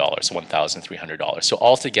 $1,300, $1,300. So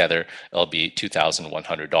altogether, it'll be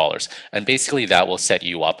 $2,100. And basically, that will set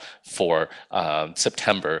you up for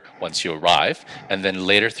September once you arrive. And then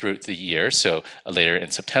later through the year, so later in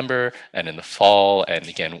September and in the fall, and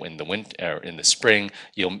again in the winter, in the spring,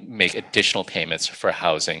 you'll make additional payments for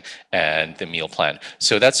housing and the meal plan.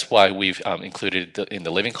 So that's why we've included in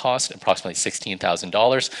the living cost approximately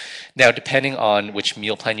 $16,000. Now, depending on which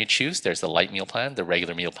meal plan you choose, there's the light meal plan, the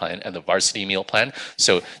regular meal plan, and the varsity meal plan.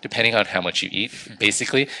 So depending on how much you eat,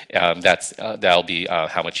 basically, that'll be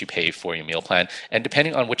how much you pay for your meal plan. And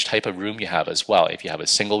depending on which type of room you have as well, if you have a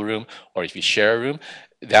single room or if you share a room,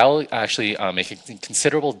 that'll actually make a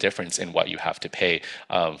considerable difference in what you have to pay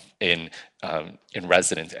in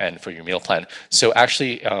residence and for your meal plan. So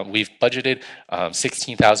actually, we've budgeted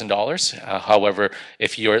 $16,000. However,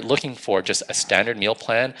 if you're looking for just a standard meal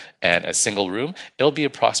plan and a single room, it'll be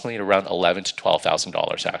approximately around $11,000 to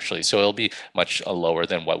 $12,000 actually. So it'll be much lower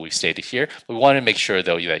than what we've stated here. We want to make sure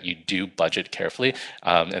though that you do budget carefully,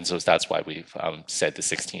 and so that's why we've said the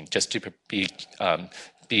 16, just to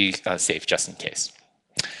be safe, just in case.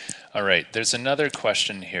 All right. There's another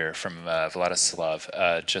question here from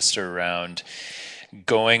Vladislav, just around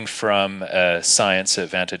going from science at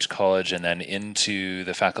Vantage College and then into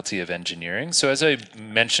the Faculty of Engineering. So as I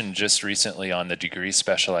mentioned just recently on the degree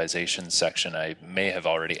specialization section, I may have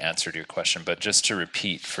already answered your question, but just to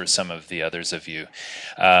repeat for some of the others of you,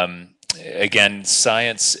 again,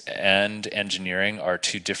 science and engineering are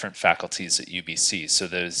two different faculties at UBC, so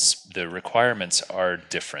the requirements are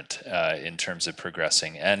different in terms of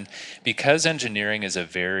progressing. And because engineering is a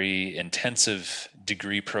very intensive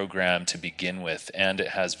degree program to begin with, and it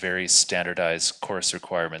has very standardized course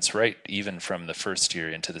requirements, right, even from the first year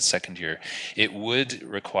into the second year, it would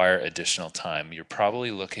require additional time. You're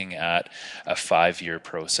probably looking at a 5-year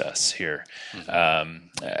process here,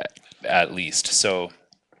 at least. So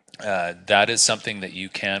that is something that you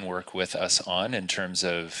can work with us on in terms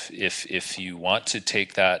of if you want to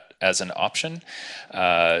take that as an option,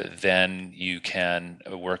 then you can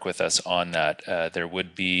work with us on that. There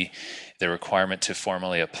would be the requirement to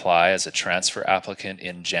formally apply as a transfer applicant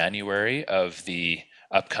in January of the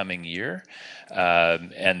upcoming year.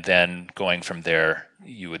 And then going from there,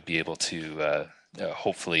 you would be able to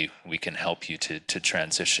hopefully we can help you to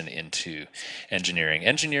transition into engineering.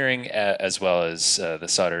 Engineering, as well as the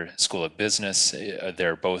Sauder School of Business,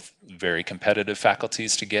 they're both very competitive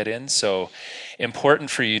faculties to get in. So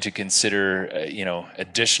important for you to consider,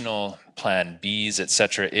 additional plan Bs,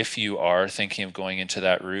 etc. if you are thinking of going into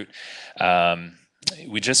that route.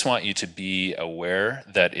 We just want you to be aware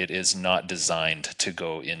that it is not designed to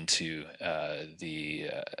go into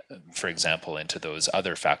for example, into those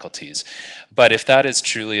other faculties. But if that is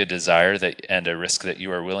truly a desire and a risk that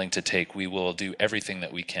you are willing to take, we will do everything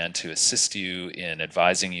that we can to assist you in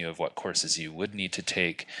advising you of what courses you would need to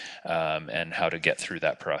take and how to get through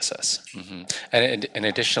that process. Mm-hmm. And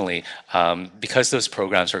additionally, because those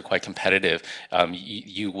programs are quite competitive,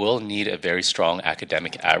 you will need a very strong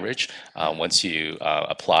academic average once you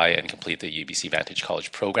apply and complete the UBC Vantage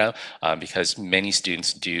College program, because many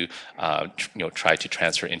students do try to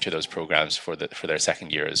transfer into those programs for their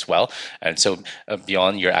second year as well. And so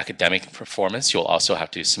beyond your academic performance, you'll also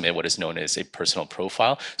have to submit what is known as a personal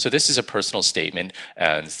profile. So this is a personal statement,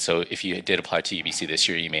 and so if you did apply to UBC this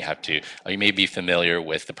year, you may be familiar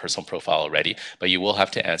with the personal profile already, but you will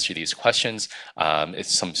have to answer these questions.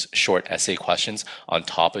 It's some short essay questions on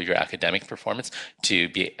top of your academic performance to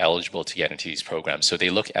be eligible to get into these programs. So they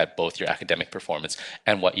look at both your academic performance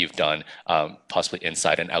and what you've done, possibly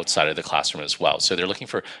inside and outside of the classroom as well. So they're looking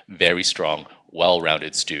for very strong,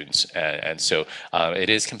 well-rounded students, and so it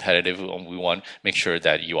is competitive. We want to make sure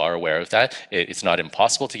that you are aware of that. It's not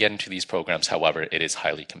impossible to get into these programs. However, it is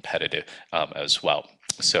highly competitive as well.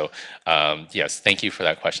 So yes, thank you for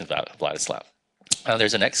that question, Vladislav.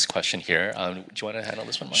 There's a next question here. Do you want to handle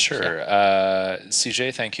this one, Mark? Sure.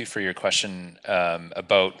 CJ, thank you for your question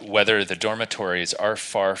about whether the dormitories are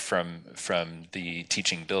far from the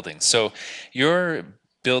teaching buildings. So your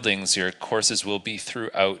buildings, your courses will be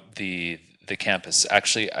throughout the the campus.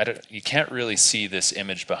 Actually, you can't really see this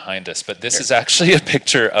image behind us, but this is actually a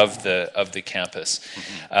picture of the campus.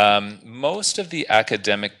 Most of the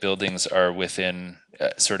academic buildings are within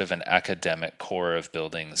sort of an academic core of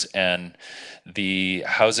buildings, and the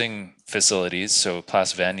housing facilities, so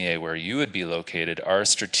Place Vanier, where you would be located, are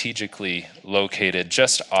strategically located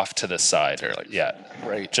just off to the side. They're like Yeah,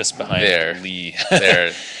 right just behind there. Lee.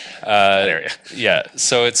 There, that area. Yeah,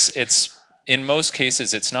 so it's in most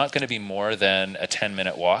cases it's not going to be more than a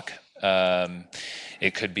 10-minute walk.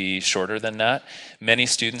 It could be shorter than that. Many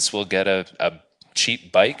students will get a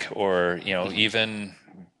cheap bike, or even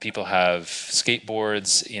people have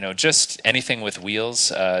skateboards, just anything with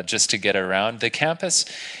wheels, just to get around. The campus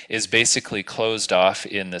is basically closed off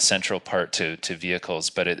in the central part to vehicles,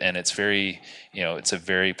 but it's very, it's a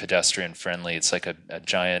very pedestrian friendly. It's like a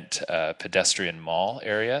giant pedestrian mall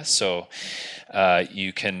area, so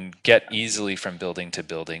you can get easily from building to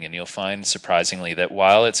building, and you'll find surprisingly that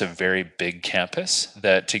while it's a very big campus,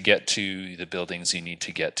 that to get to the buildings you need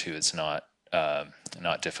to get to is not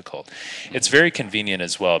difficult. It's very convenient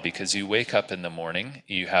as well, because you wake up in the morning,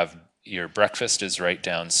 you have your breakfast is right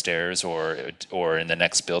downstairs or in the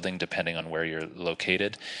next building, depending on where you're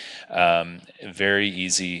located. Very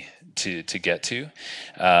easy to get to,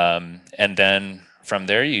 and then from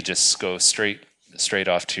there you just go straight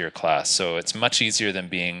off to your class. So it's much easier than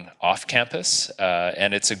being off campus,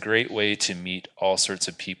 and it's a great way to meet all sorts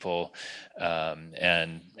of people,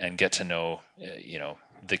 and get to know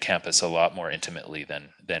the campus a lot more intimately than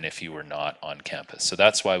if you were not on campus. So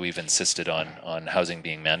that's why we've insisted on housing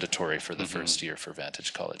being mandatory for the first year for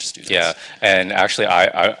Vantage College students. Yeah, and actually,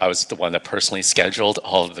 I was the one that personally scheduled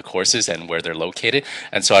all of the courses and where they're located,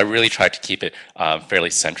 and so I really tried to keep it fairly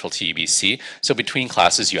central to UBC. So between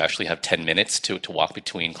classes, you actually have 10 minutes to walk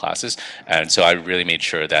between classes, and so I really made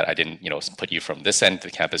sure that I didn't, put you from this end of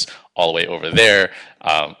the campus all the way over there,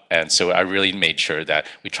 and so I really made sure that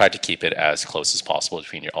we tried to keep it as close as possible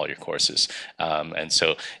between all your courses. And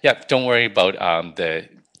so, yeah, don't worry about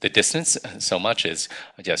the distance so much, is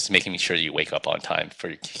just making sure you wake up on time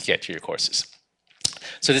to get to your courses.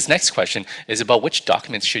 So this next question is about which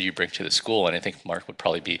documents should you bring to the school, and I think Mark would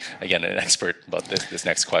probably be, again, an expert about this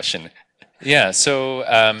next question. Yeah, so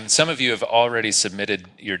some of you have already submitted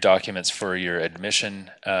your documents for your admission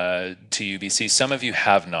to UBC. Some of you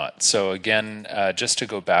have not. So again, just to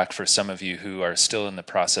go back for some of you who are still in the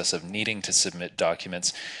process of needing to submit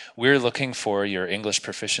documents, we're looking for your English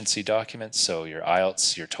proficiency documents, so your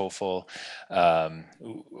IELTS, your TOEFL,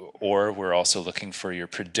 or we're also looking for your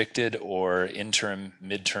predicted or interim,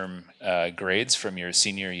 midterm grades from your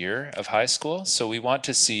senior year of high school. So we want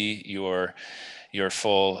to see your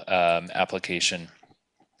full application,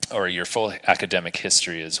 or your full academic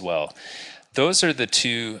history as well. Those are the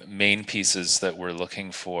two main pieces that we're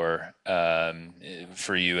looking for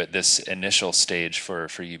you at this initial stage for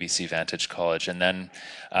UBC Vantage College. And then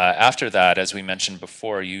after that, as we mentioned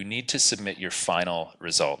before, you need to submit your final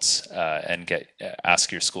results and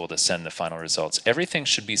ask your school to send the final results. Everything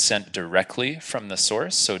should be sent directly from the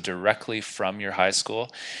source, so directly from your high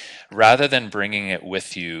school. Rather than bringing it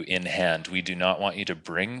with you in hand, we do not want you to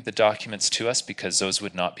bring the documents to us, because those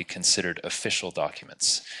would not be considered official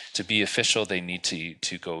documents. To be official, they need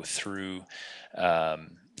to go through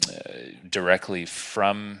directly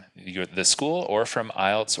from the school, or from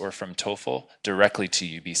IELTS, or from TOEFL, directly to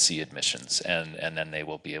UBC admissions, and then they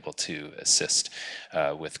will be able to assist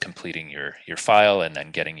with completing your file, and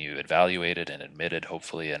then getting you evaluated and admitted,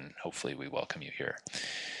 hopefully, and hopefully we welcome you here.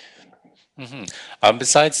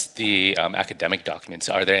 Besides the academic documents,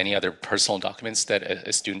 are there any other personal documents that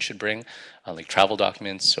a student should bring, like travel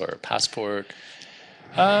documents or passport?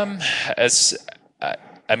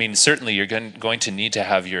 Certainly you're going to need to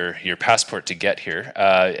have your passport to get here,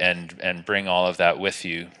 and bring all of that with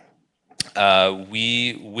you.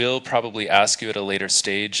 We will probably ask you at a later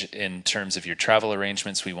stage in terms of your travel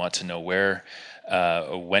arrangements. We want to know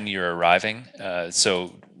when you're arriving.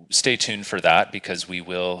 So stay tuned for that, because we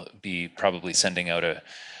will be probably sending out a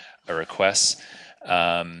request.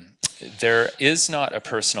 There is not a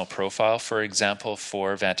personal profile, for example,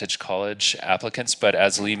 for Vantage College applicants, but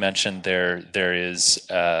as Lee mentioned, there is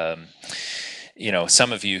some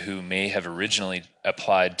of you who may have originally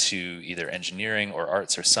applied to either engineering or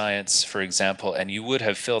arts or science, for example, and you would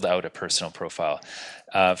have filled out a personal profile.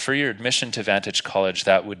 For your admission to Vantage College,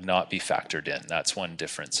 that would not be factored in. That's one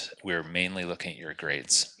difference. We're mainly looking at your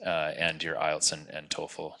grades and your IELTS and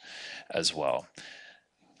TOEFL as well.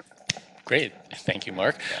 Great. Thank you,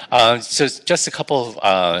 Mark. Yeah. So just a couple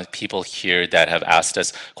of people here that have asked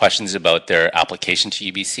us questions about their application to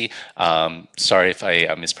UBC. Sorry if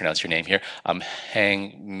I mispronounced your name here.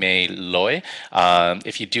 Hang Mei Loy.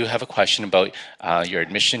 If you do have a question about your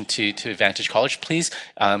admission to Vantage College, please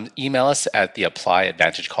email us at the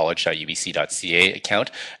apply@vantagecollege.ubc.ca account,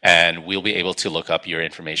 and we'll be able to look up your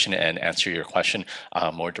information and answer your question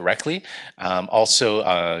more directly.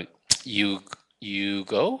 Also, you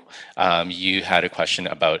go. You had a question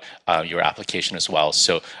about your application as well.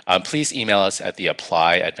 So please email us at the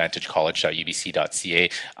apply@vantagecollege.ubc.ca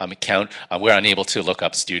account. We're unable to look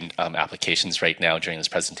up student applications right now during this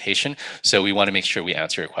presentation, so we want to make sure we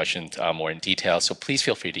answer your questions more in detail. So please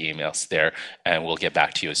feel free to email us there, and we'll get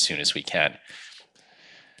back to you as soon as we can.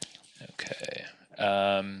 Okay.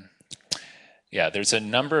 Yeah, there's a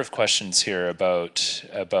number of questions here about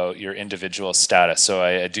your individual status. So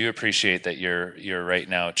I do appreciate that you're right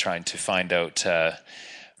now trying to find out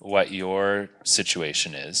what your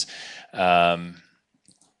situation is.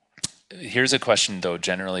 Here's a question, though,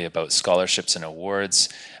 generally about scholarships and awards.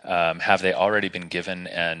 Have they already been given,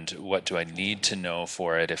 and what do I need to know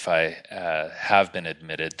for it if I have been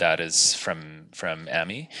admitted? That is from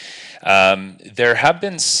Amy. There have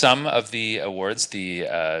been some of the awards, the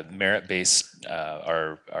merit-based,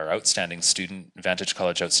 our outstanding student, Vantage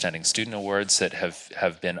College Outstanding Student Awards that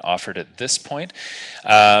have been offered at this point.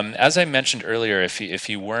 As I mentioned earlier, if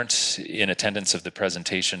you weren't in attendance of the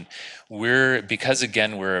presentation, because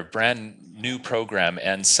again, we're a brand new program,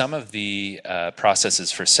 and some of the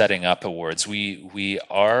processes for setting up awards, we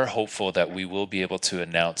are hopeful that we will be able to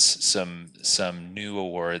announce some new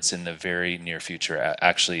awards in the very near future.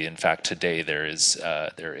 Actually, in fact, today there is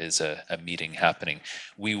a meeting happening.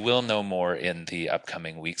 We will know more in the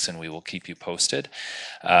upcoming weeks, and we will keep you posted.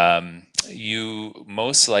 You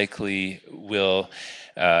most likely will.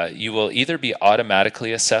 You will either be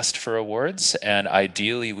automatically assessed for awards, and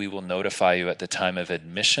ideally we will notify you at the time of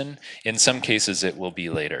admission. In some cases it will be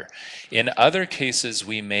later. In other cases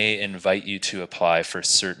we may invite you to apply for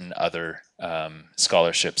certain other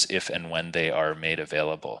scholarships if and when they are made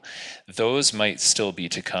available. Those might still be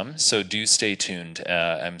to come, so do stay tuned.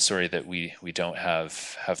 I'm sorry that we don't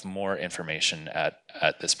have more information at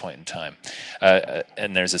this point in time.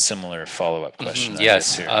 And there's a similar follow-up question.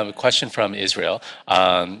 Yes, a question from Israel.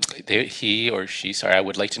 He or she, sorry, I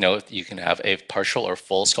would like to know if you can have a partial or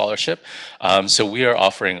full scholarship. So we are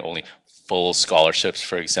offering only full scholarships,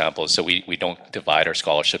 for example. So we don't divide our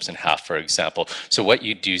scholarships in half, for example. So what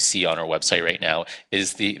you do see on our website right now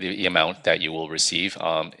is the amount that you will receive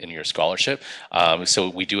in your scholarship. So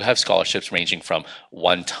we do have scholarships ranging from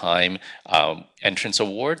one-time entrance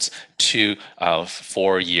awards to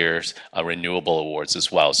 4 years renewable awards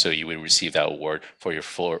as well. So you would receive that award for your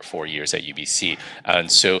 4 years at UBC. And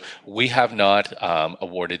so we have not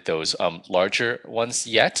awarded those larger ones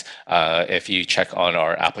yet. If you check on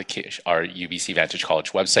our application, our UBC Vantage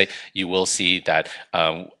College website, you will see that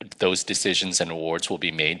those decisions and awards will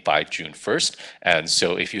be made by June 1st. And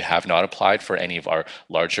so if you have not applied for any of our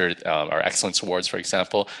larger, our Excellence Awards, for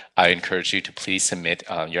example, I encourage you to please submit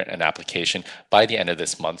an application by the end of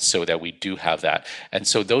this month so that we do have that. And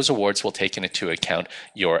so those awards will take into account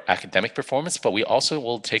your academic performance, but we also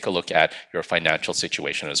will take a look at your financial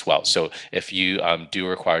situation as well. So if you do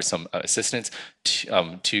require some assistance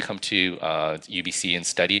to come to UBC and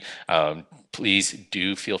study, please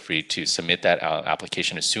do feel free to submit that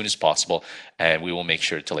application as soon as possible, and we will make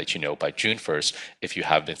sure to let you know by June 1st if you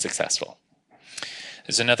have been successful.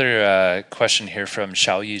 There's another question here from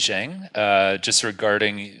Xiaoyi Zhang, just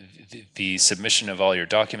regarding the submission of all your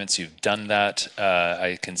documents. You've done that,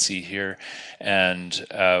 I can see here. And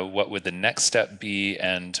what would the next step be,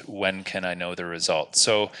 and when can I know the result?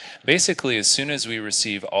 So basically, as soon as we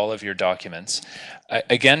receive all of your documents,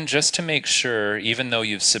 again, just to make sure, even though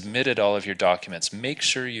you've submitted all of your documents, make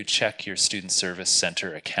sure you check your Student Service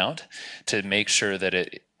Center account to make sure that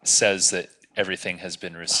it says that everything has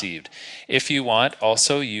been received. If you want,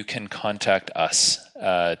 also, you can contact us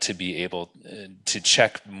to be able to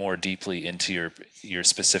check more deeply into your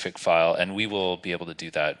specific file, and we will be able to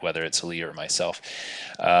do that, whether it's Lee or myself.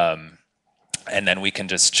 And then we can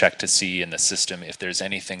just check to see in the system if there's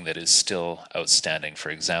anything that is still outstanding.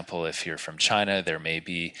 For example, if you're from China, there may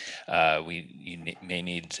be you may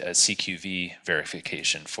need a CQV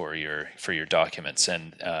verification for your documents,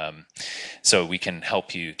 and so we can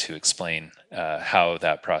help you to explain how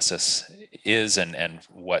that process is, and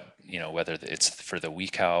what, whether it's for the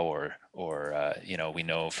Wikao or we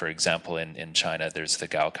know, for example, in China, there's the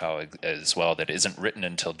Gaokao as well that isn't written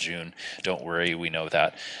until June. Don't worry, we know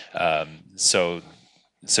that. So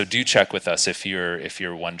So do check with us if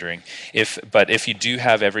you're wondering. But if you do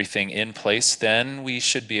have everything in place, then we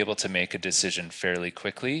should be able to make a decision fairly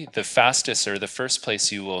quickly. The fastest or the first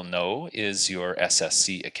place you will know is your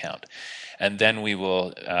SSC account. And then we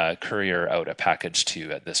will courier out a package to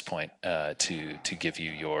you at this point to give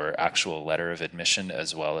you your actual letter of admission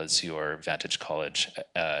as well as your Vantage College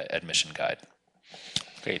admission guide.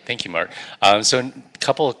 Great, thank you, Mark. So a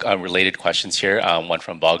couple of related questions here. One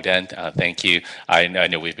from Bogdan. Thank you. I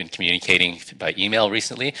know we've been communicating by email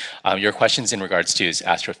recently. Your questions in regards to is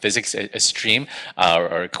astrophysics a stream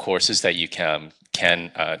or courses that you can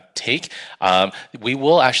take. We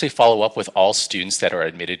will actually follow up with all students that are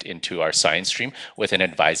admitted into our science stream with an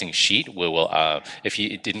advising sheet. We will, if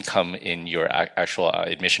it didn't come in your actual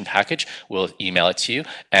admission package, we'll email it to you,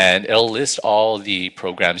 and it'll list all the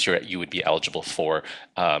programs you would be eligible for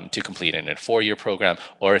to complete in a 4-year program,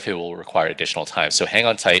 or if it will require additional time. So hang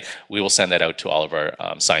on tight. We will send that out to all of our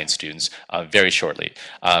science students very shortly.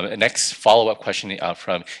 Next follow-up question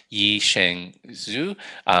from Yi Sheng Zhu.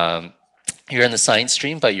 You're in the science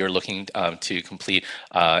stream, but you're looking to complete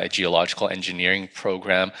a geological engineering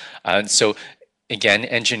program. And so again,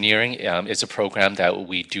 engineering is a program that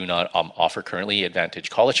we do not offer currently at Vantage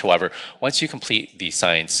College. However, once you complete the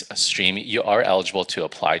science stream, you are eligible to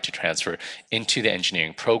apply to transfer into the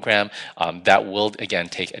engineering program. That will, again,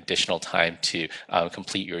 take additional time to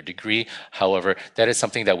complete your degree. However, that is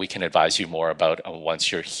something that we can advise you more about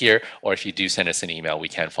once you're here, or if you do send us an email, we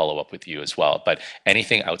can follow up with you as well. But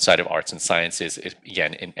anything outside of arts and sciences,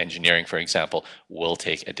 again, in engineering, for example, will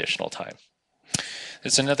take additional time.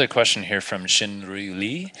 There's another question here from Shinru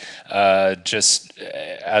Lee, just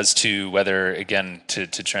as to whether, again, to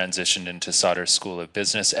transition into Sauder School of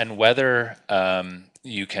Business, and whether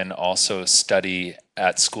you can also study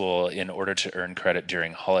at school in order to earn credit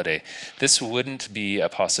during holiday. This wouldn't be a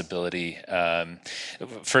possibility.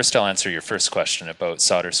 First, I'll answer your first question about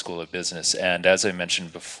Sauder School of Business. And as I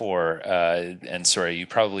mentioned before, and sorry, you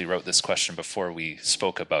probably wrote this question before we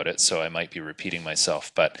spoke about it, so I might be repeating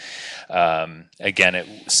myself. But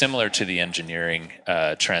again, similar to the engineering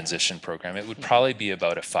transition program, it would probably be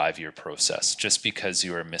about a 5-year process, just because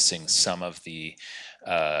you are missing some of the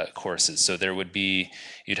courses. So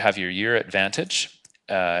you'd have your year at Vantage,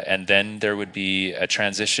 and then there would be a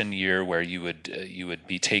transition year where you would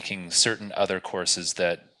be taking certain other courses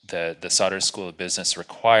that the Sauder School of Business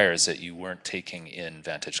requires that you weren't taking in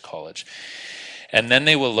Vantage College. And then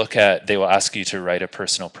they will ask you to write a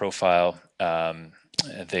personal profile.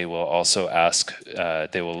 They will also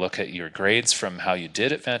they will look at your grades from how you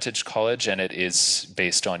did at Vantage College, and it is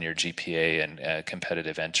based on your GPA and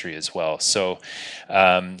competitive entry as well. So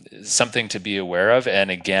something to be aware of.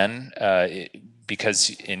 And again, because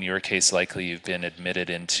in your case, likely you've been admitted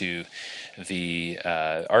into the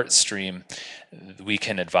art stream, we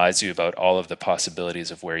can advise you about all of the possibilities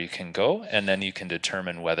of where you can go, and then you can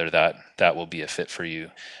determine whether that will be a fit for you,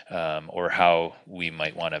 or how we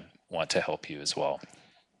might want to help you as well.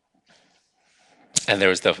 And there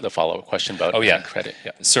was the follow-up question about credit.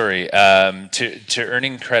 Yeah. Sorry, to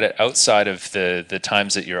earning credit outside of the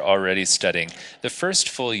times that you're already studying. The first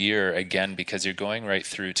full year, again, because you're going right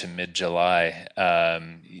through to mid-July,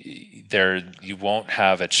 you won't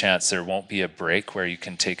have a chance. There won't be a break where you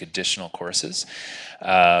can take additional courses.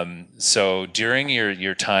 So during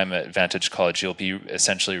your time at Vantage College, you'll be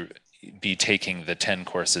essentially taking the 10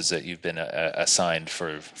 courses that you've been assigned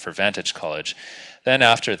for Vantage College. Then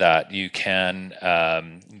after that, you can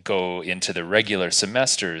go into the regular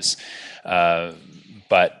semesters,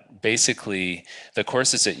 but basically the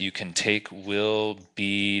courses that you can take will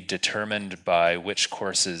be determined by which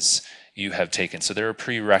courses you have taken. So there are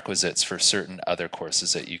prerequisites for certain other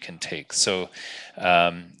courses that you can take. So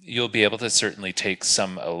you'll be able to certainly take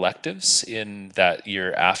some electives in that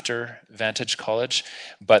year after Vantage College,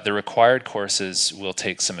 but the required courses will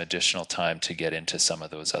take some additional time to get into some of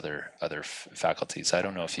those other faculties. I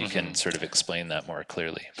don't know if you can sort of explain that more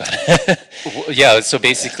clearly. Yeah, so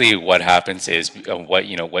basically what happens is what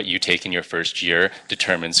you take in your first year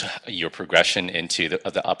determines your progression into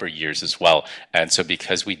the upper years as well. And so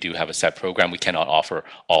because we do have a set program, we cannot offer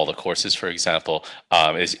all the courses, for example.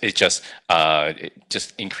 It just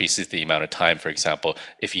increases the amount of time. For example,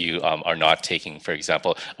 if you are not taking, for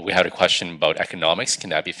example, we had a question about economics. Can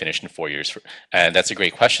that be finished in 4 years? And that's a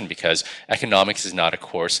great question, because economics is not a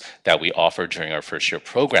course that we offer during our first year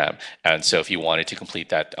program. And so if you wanted to complete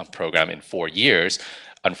that program in 4 years,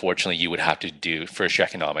 unfortunately, you would have to do first year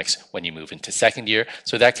economics when you move into second year.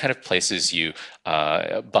 So that kind of places you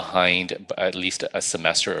behind at least a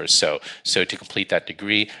semester or so. So to complete that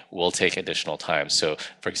degree will take additional time. So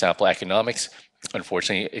for example, economics,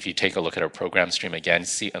 Unfortunately, if you take a look at our program stream again,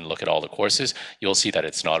 see and look at all the courses, you'll see that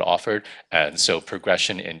it's not offered, and so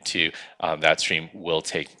progression into that stream will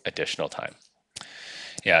take additional time.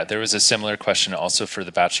 Yeah, there was a similar question also for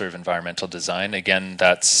the Bachelor of Environmental Design. Again,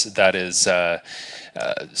 that is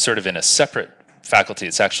sort of in a separate faculty.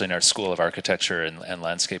 It's actually in our School of Architecture and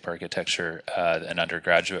Landscape Architecture, an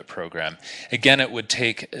undergraduate program. Again, it would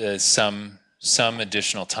take some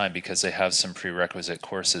additional time because they have some prerequisite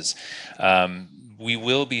courses. We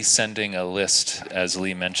will be sending a list, as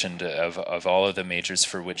Lee mentioned, of all of the majors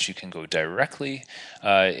for which you can go directly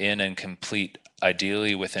in and complete,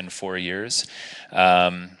 ideally within 4 years.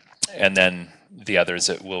 And then the others,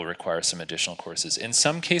 it will require some additional courses. In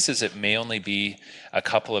some cases, it may only be a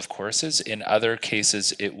couple of courses. In other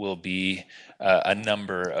cases, it will be a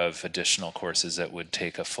number of additional courses that would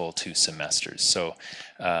take a full 2 semesters. So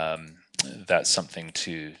that's something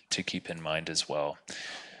to keep in mind as well.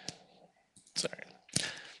 Sorry.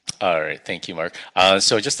 All right, thank you, Mark.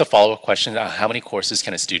 So just a follow-up question, how many courses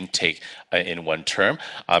can a student take in one term?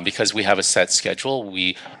 Because we have a set schedule,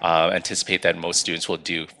 we anticipate that most students will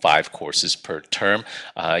do 5 courses per term.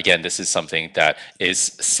 Again, this is something that is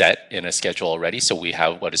set in a schedule already, so we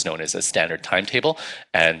have what is known as a standard timetable,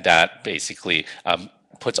 and that basically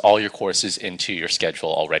puts all your courses into your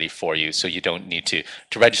schedule already for you, so you don't need to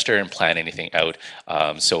register and plan anything out.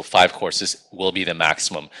 So 5 courses will be the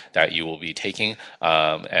maximum that you will be taking,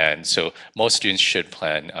 and so most students should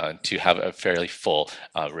plan to have a fairly full,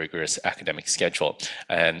 rigorous academic schedule.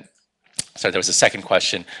 And so there was a second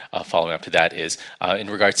question following up to that is in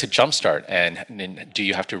regards to Jumpstart, and do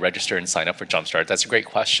you have to register and sign up for Jumpstart? That's a great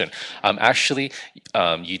question. Actually,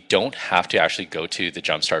 you don't have to actually go to the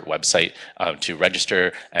Jumpstart website to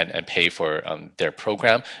register and pay for their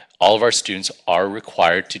program. All of our students are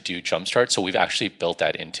required to do Jumpstart, so we've actually built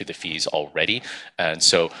that into the fees already. And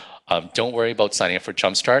so don't worry about signing up for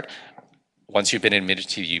Jumpstart. Once you've been admitted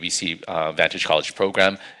to the UBC Vantage College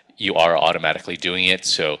program, you are automatically doing it.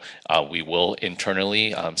 So we will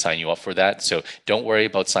internally sign you up for that. So don't worry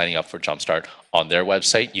about signing up for Jumpstart on their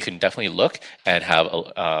website. You can definitely look and have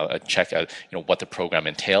a check out, what the program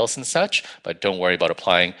entails and such. But don't worry about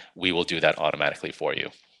applying. We will do that automatically for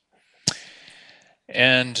you.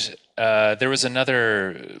 And there was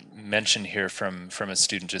another mention here from a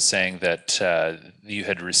student just saying that you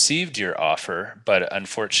had received your offer, but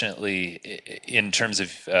unfortunately, in terms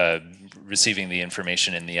of receiving the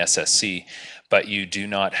information in the SSC, but you do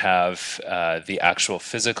not have the actual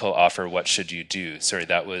physical offer. What should you do? Sorry,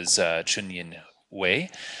 that was Chunyin Wei.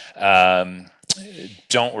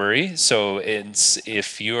 Don't worry. So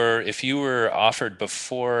if you were offered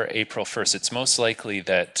before April 1st, it's most likely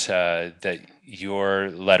that your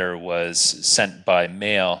letter was sent by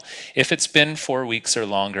mail. If it's been 4 weeks or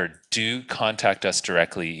longer, do contact us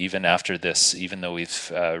directly, even after this, even though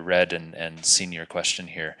we've read and seen your question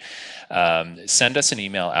here. Send us an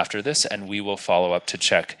email after this, and we will follow up to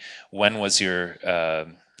check when was your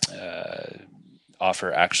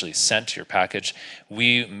offer actually sent, your package.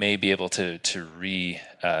 We may be able to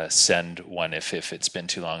send one if it's been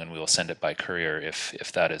too long, and we will send it by courier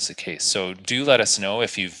if that is the case. So do let us know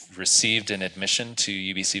if you've received an admission to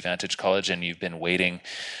UBC Vantage College and you've been waiting.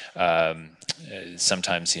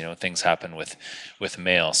 Sometimes things happen with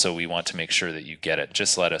mail, so we want to make sure that you get it.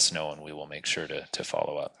 Just let us know, and we will make sure to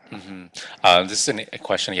follow up. Mm-hmm. This is a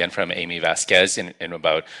question again from Amy Vasquez in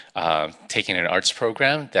about taking an arts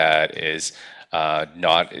program that is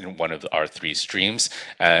not in one of our 3 streams.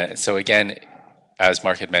 So again, as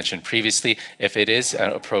Mark had mentioned previously, if it is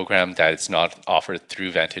a program that is not offered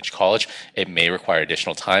through Vantage College, it may require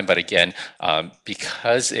additional time. But again,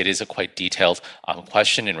 because it is a quite detailed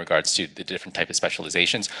question in regards to the different type of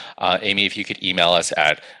specializations, Amy, if you could email us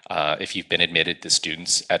at, if you've been admitted, the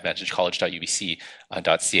students at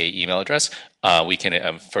vantagecollege.ubc.ca email address, we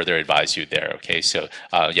can further advise you there. Okay, so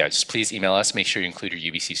yeah, just please email us. Make sure you include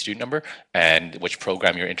your UBC student number and which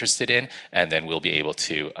program you're interested in, and then we'll be able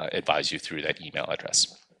to advise you through that email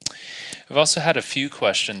address. We've also had a few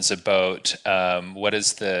questions about what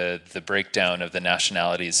is the breakdown of the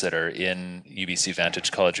nationalities that are in UBC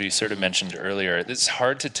Vantage College. We sort of mentioned earlier, it's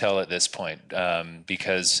hard to tell at this point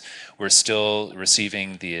because we're still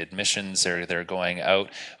receiving the admissions, they're going out.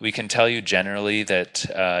 We can tell you generally that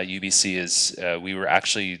UBC is, we were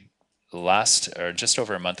actually just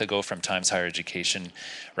over a month ago from Times Higher Education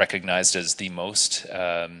recognized as the most,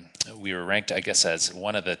 we were ranked, I guess, as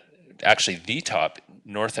one of the actually the top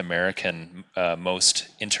North American most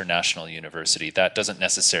international university. That doesn't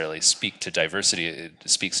necessarily speak to diversity. It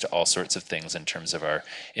speaks to all sorts of things in terms of our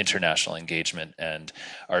international engagement and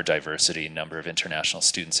our diversity, number of international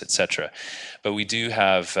students, etc. But we do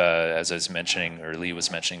have, as I was mentioning, or Lee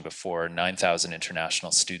was mentioning before, 9,000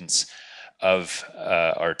 international students of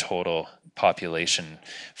our total population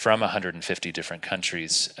from 150 different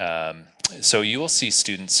countries. So you will see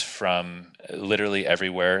students from literally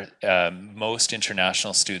everywhere. Most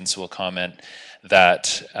international students will comment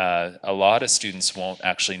that a lot of students won't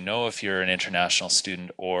actually know if you're an international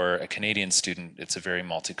student or a Canadian student. It's a very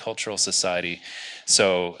multicultural society.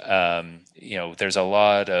 So, there's a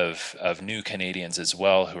lot of new Canadians as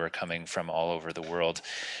well who are coming from all over the world.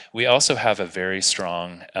 We also have a very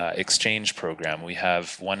strong exchange program. We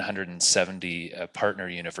have 170 partner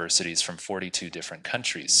universities from 42 different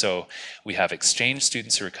countries. So we have exchange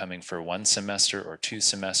students who are coming for 1 semester or 2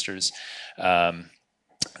 semesters.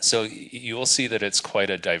 So you will see that it's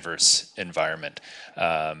quite a diverse environment.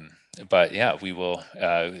 But yeah, we will,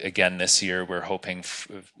 again, this year, we're hoping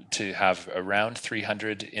to have around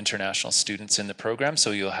 300 international students in the program.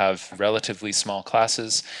 So you'll have relatively small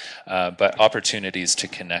classes, but opportunities to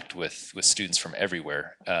connect with students from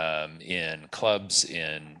everywhere, in clubs,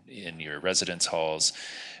 in your residence halls,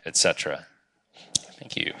 etc.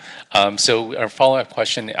 Thank you. So our follow-up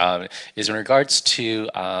question is in regards to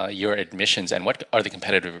your admissions and what are the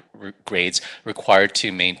competitive grades required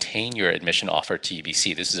to maintain your admission offer to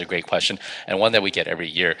UBC? This is a great question and one that we get every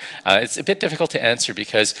year. It's a bit difficult to answer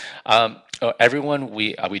because everyone,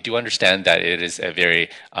 we do understand that it is a very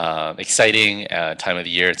exciting time of the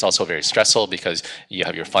year. It's also very stressful because you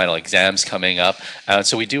have your final exams coming up.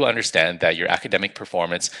 So we do understand that your academic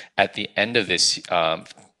performance at the end of this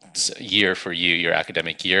year for you, your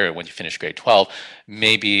academic year, when you finish grade 12,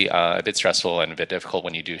 may be a bit stressful and a bit difficult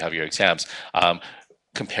when you do have your exams.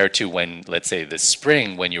 Compared to when, let's say, this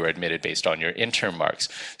spring, when you were admitted based on your interim marks.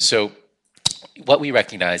 So what we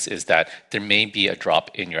recognize is that there may be a drop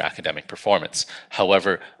in your academic performance.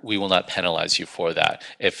 However, we will not penalize you for that.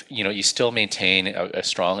 If you still maintain a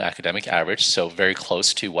strong academic average, so very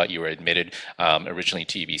close to what you were admitted originally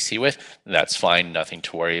to UBC with, that's fine, nothing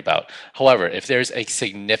to worry about. However, if there's a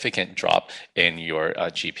significant drop in your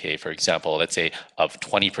GPA, for example, let's say of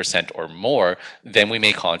 20% or more, then we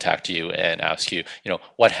may contact you and ask you,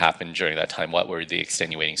 what happened during that time? What were the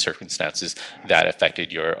extenuating circumstances that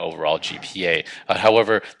affected your overall GPA?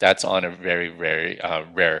 However, that's on a very, very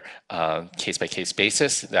rare case-by-case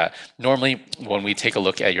basis. That normally, when we take a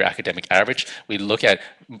look at your academic average, we look at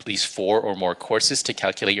least 4 or more courses to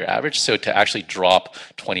calculate your average. So to actually drop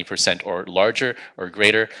 20% or larger or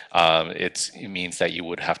greater, it means that you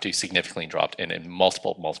would have to significantly drop in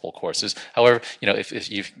multiple courses. However,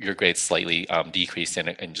 if your grades slightly decrease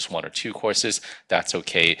in just 1 or 2 courses, that's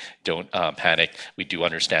okay. Don't panic. We do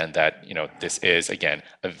understand that this is, again,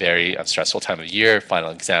 a very stressful time of year,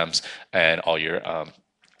 final exams, and all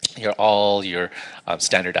your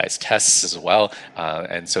standardized tests as well.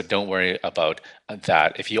 And so don't worry about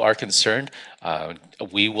that. If you are concerned,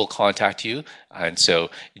 we will contact you. And so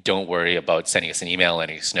don't worry about sending us an email,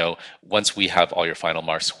 letting us know. Once we have all your final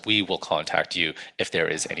marks, we will contact you if there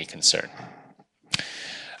is any concern.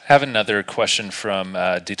 I have another question from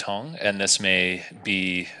Ditong, and this may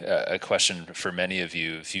be a question for many of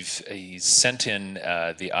you. If he's sent in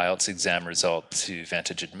the IELTS exam result to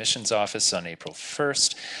Vantage Admissions Office on April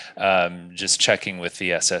 1st, just checking with the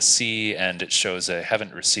SSC, and it shows I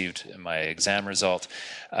haven't received my exam result.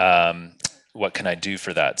 What can I do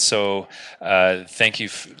for that? So thank you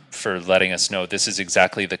for letting us know. This is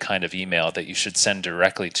exactly the kind of email that you should send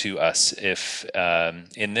directly to us. If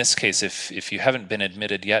in this case, if you haven't been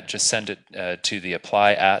admitted yet, just send it to the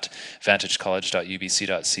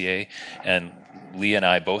apply@vantagecollege.ubc.ca, and Lee and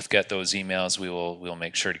I both get those emails. We'll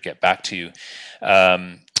make sure to get back to you.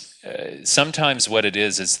 Sometimes what it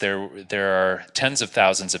is there are tens of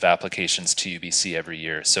thousands of applications to UBC every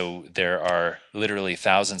year. So there are literally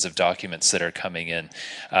thousands of documents that are coming in.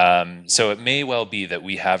 So it may well be that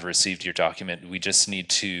we have received your document. We just need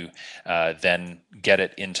to then get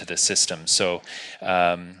it into the system. So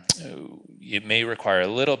it may require a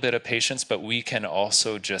little bit of patience, but we can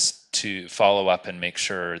also just to follow up and make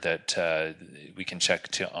sure that we can check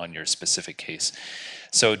on your specific case.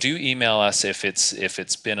 So do email us if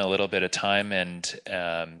it's been a little bit of time and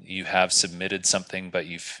you have submitted something, but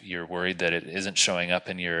you're worried that it isn't showing up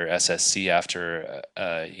in your SSC after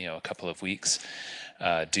a couple of weeks.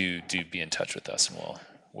 Do be in touch with us, and we'll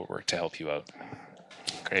work to help you out.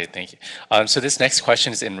 Great, thank you. So this next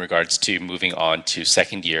question is in regards to moving on to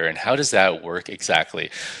second year, and how does that work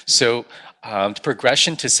exactly? So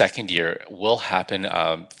Progression to second year will happen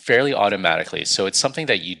fairly automatically. So it's something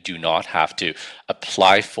that you do not have to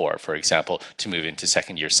apply for example, to move into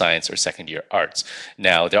second year science or second year arts.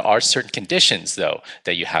 Now, there are certain conditions, though,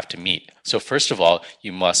 that you have to meet. So first of all,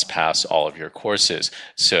 you must pass all of your courses.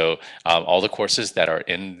 So all the courses that are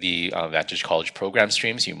in the Vantage College program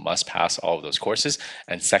streams, you must pass all of those courses.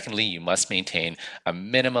 And secondly, you must maintain a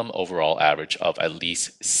minimum overall average of at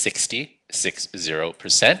least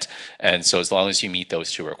 60%. And so as long as you meet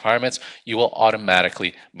those two requirements, you will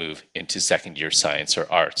automatically move into second year science or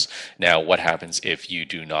arts. Now, what happens if you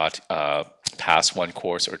do not pass one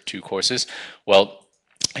course or two courses? Well,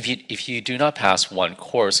 if you do not pass one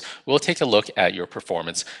course, we'll take a look at your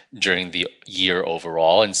performance during the year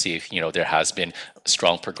overall and see if there has been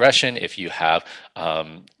strong progression, if you have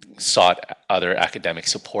sought other academic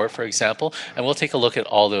support, for example, and we'll take a look at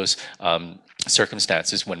all those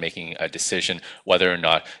circumstances when making a decision whether or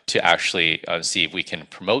not to actually see if we can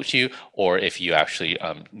promote you or if you actually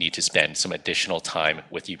need to spend some additional time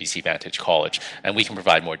with UBC Vantage College. And we can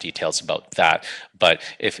provide more details about that. But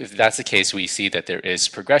if that's the case, we see that there is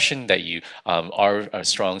progression, that you are a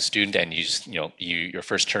strong student and your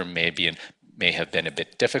first term may have been a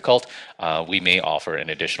bit difficult, we may offer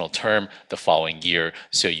an additional term the following year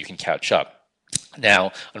so you can catch up.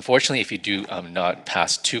 Now, unfortunately, if you do not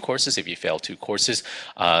pass two courses, if you fail two courses,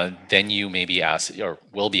 then you may be asked or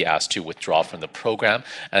will be asked to withdraw from the program.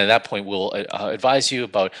 And at that point, we'll advise you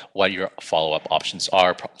about what your follow-up options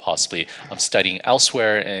are, possibly studying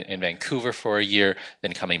elsewhere in Vancouver for a year,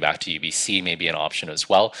 then coming back to UBC may be an option as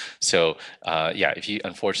well. So yeah, if you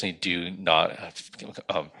unfortunately do not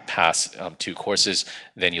pass two courses,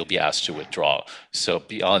 then you'll be asked to withdraw. So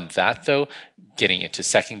beyond that, though, getting into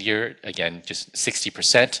second year, again, just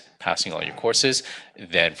 60%, passing all your courses.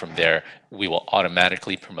 Then from there, we will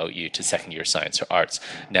automatically promote you to second year science or arts.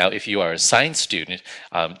 Now, if you are a science student,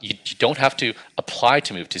 you don't have to apply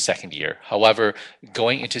to move to second year. However,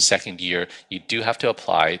 going into second year, you do have to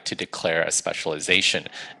apply to declare a specialization.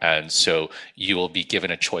 And so you will be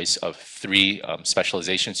given a choice of three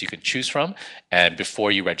specializations you can choose from. And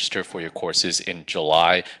before you register for your courses in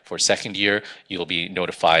July for second year, you'll be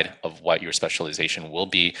notified of what your specialization will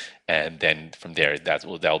be. And then from there, that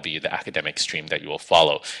will be the academic stream that you will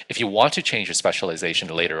follow. If you want to change your specialization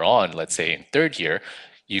later on, let's say in third year,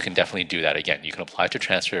 you can definitely do that again. You can apply to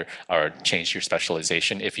transfer or change your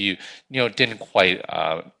specialization if you didn't quite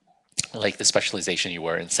like the specialization you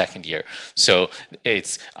were in second year. So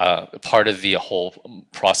it's part of the whole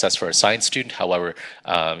process for a science student. However,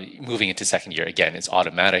 moving into second year, again, it's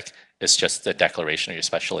automatic. It's just the declaration of your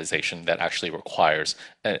specialization that actually requires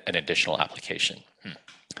an additional application.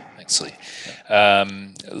 Thanks, Lee.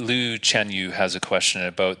 Lou Chen-Yu has a question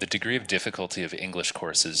about the degree of difficulty of English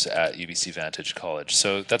courses at UBC Vantage College.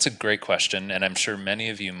 So that's a great question, and I'm sure many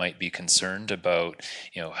of you might be concerned about,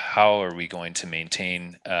 how are we going to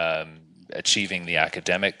maintain achieving the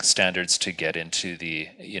academic standards to get into the,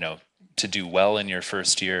 to do well in your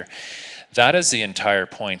first year. That is the entire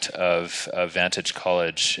point of Vantage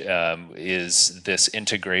College, is this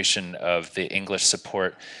integration of the English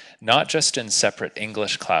support, not just in separate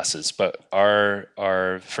English classes, but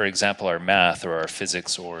for example, our math or our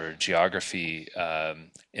physics or geography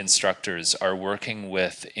instructors are working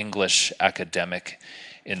with English academic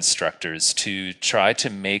instructors to try to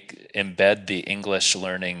embed the English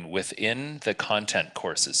learning within the content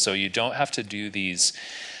courses. So you don't have to do these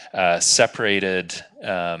separated.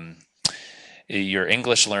 Your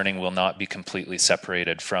English learning will not be completely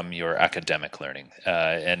separated from your academic learning.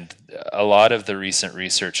 And a lot of the recent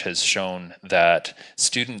research has shown that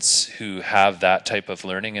students who have that type of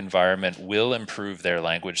learning environment will improve their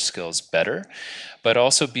language skills better, but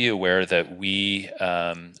also be aware that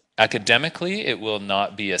academically, it will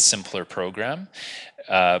not be a simpler program.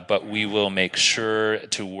 But we will make sure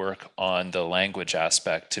to work on the language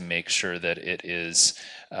aspect to make sure that it is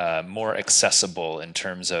more accessible in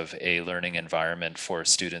terms of a learning environment for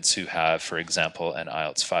students who have, for example, an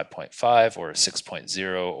IELTS 5.5 or a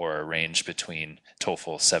 6.0 or a range between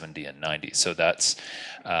TOEFL 70 and 90. So that's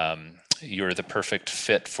you're the perfect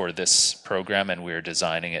fit for this program, and we're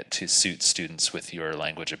designing it to suit students with your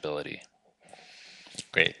language ability.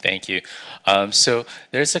 Great, thank you. So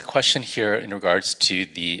there's a question here in regards to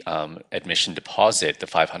the admission deposit, the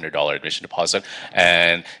 $500 admission deposit,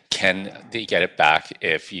 and can they get it back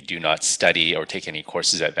if you do not study or take any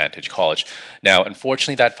courses at Vantage College? Now,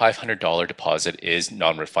 unfortunately, that $500 deposit is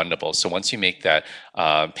non-refundable. So once you make that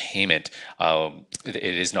payment, it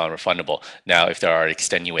is non-refundable. Now, if there are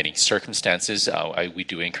extenuating circumstances, we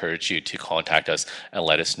do encourage you to contact us and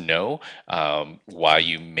let us know why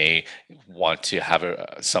you may want to have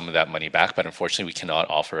offer some of that money back, but unfortunately, we cannot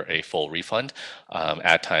offer a full refund.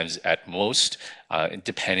 At times, at most,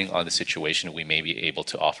 depending on the situation, we may be able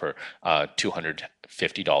to offer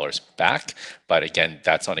 $250 back. But again,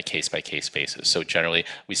 that's on a case by case basis. So generally,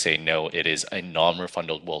 we say no, it is a non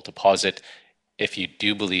refundable deposit. If you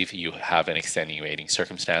do believe you have an extenuating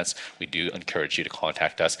circumstance, we do encourage you to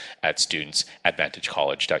contact us at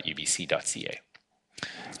students@vantagecollege.ubc.ca.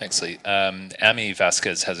 Thanks, Lee. Amy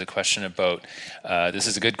Vasquez has a question about, this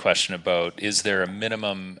is a good question about, is there a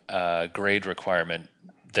minimum grade requirement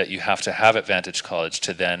that you have to have at Vantage College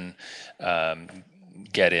to then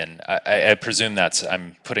get in? I presume that's,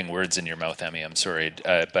 I'm putting words in your mouth, Amy, I'm sorry,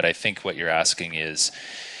 but I think what you're asking is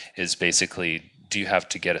basically, do you have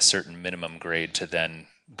to get a certain minimum grade to then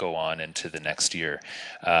go on into the next year?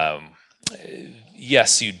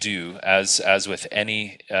 Yes, you do. As with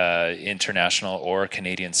any international or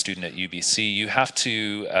Canadian student at UBC, you have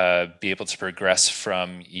to be able to progress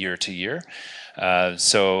from year to year.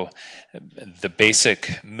 So the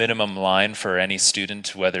basic minimum line for any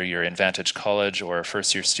student, whether you're in Vantage College or a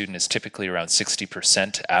first-year student, is typically around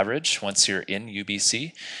 60% average once you're in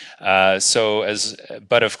UBC.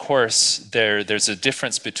 But of course, there's a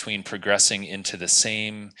difference between progressing into the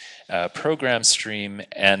same program stream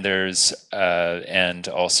and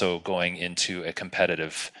also going into a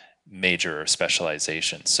competitive major or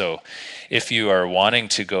specialization. So if you are wanting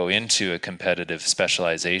to go into a competitive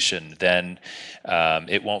specialization, then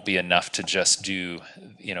it won't be enough to just do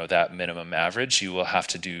that minimum average. You will have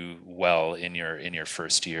to do well in your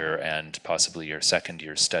first year and possibly your second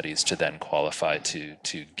year studies to then qualify to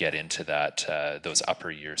get into those upper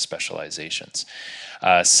year specializations.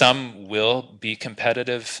 Some will be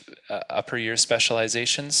competitive upper year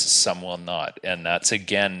specializations, some will not, and that's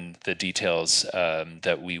again the details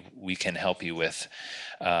that we can help you with.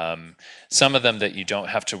 Some of them that you don't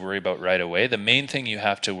have to worry about right away. The main thing you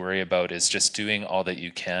have to worry about is just doing all that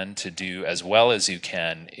you can to do as well as you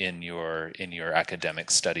can in your academic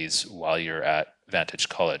studies while you're at Vantage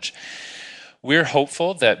College. We're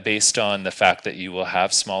hopeful that based on the fact that you will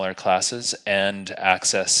have smaller classes and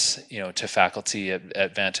access, to faculty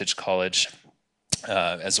at Vantage College,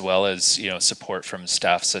 as well as support from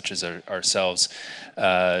staff such as ourselves,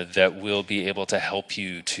 that we'll be able to help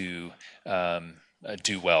you to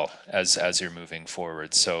do well as you're moving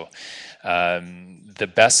forward. So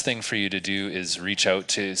the best thing for you to do is reach out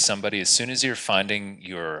to somebody as soon as you're finding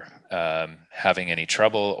you're having any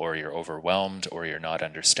trouble or you're overwhelmed or you're not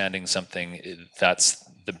understanding something. That's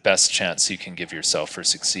the best chance you can give yourself for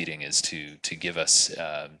succeeding, is to give us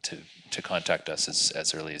to contact us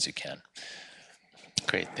as early as you can.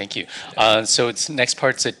 Great, thank you. So it's next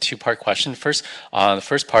part's a two-part question. First, the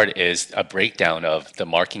first part is a breakdown of the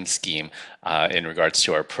marking scheme in regards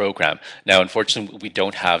to our program. Now, unfortunately, we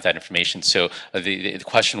don't have that information. So the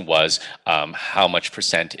question was how much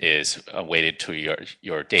percent is weighted to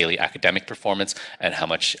your daily academic performance and how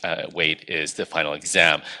much weight is the final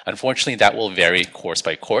exam. Unfortunately, that will vary course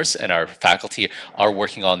by course, and our faculty are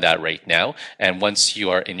working on that right now. And once you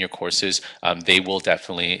are in your courses, they will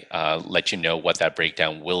definitely let you know what that breakdown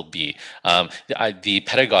will be. The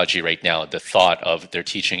pedagogy right now, the thought of their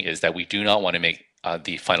teaching is that we do not want to make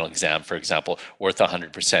the final exam, for example, worth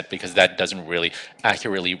 100%, because that doesn't really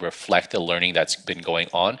accurately reflect the learning that's been going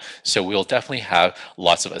on. So we'll definitely have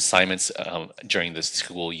lots of assignments during the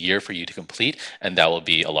school year for you to complete, and that will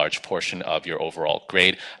be a large portion of your overall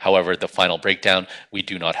grade. However, the final breakdown, we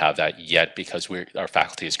do not have that yet because our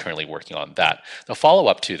faculty is currently working on that. The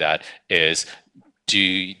follow-up to that is, do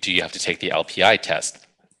you have to take the LPI test?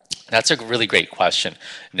 That's a really great question.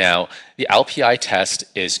 Now, the LPI test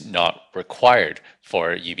is not required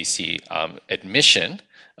for UBC admission,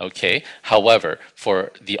 okay? However,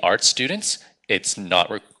 for the art students, it's not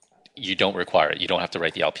you don't require it. You don't have to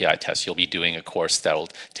write the LPI test. You'll be doing a course that will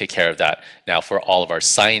take care of that. Now, for all of our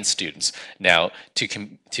science students, now to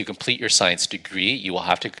complete your science degree, you will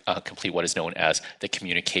have to complete what is known as the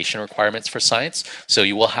communication requirements for science. So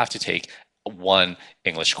you will have to take one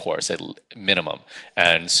English course at minimum.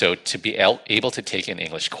 And so to be able to take an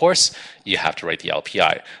English course, you have to write the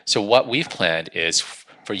LPI. So what we've planned is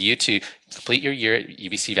for you to complete your year at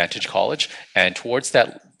UBC Vantage College, and towards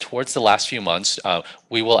the last few months,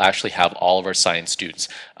 we will actually have all of our science students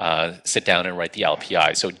sit down and write the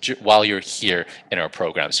LPI. So while you're here in our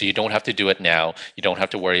program, so you don't have to do it now, you don't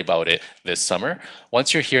have to worry about it this summer.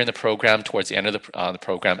 Once you're here in the program, towards the end of the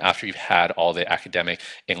program, after you've had all the academic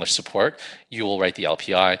English support, you will write the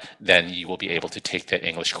LPI, then you will be able to take the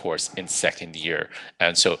English course in second year.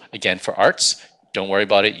 And so again, for arts, don't worry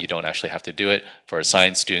about it. You don't actually have to do it. For our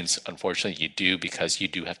science students, unfortunately, you do, because you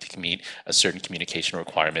do have to meet a certain communication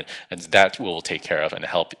requirement, and that we'll take care of and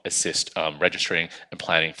help assist registering and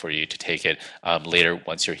planning for you to take it later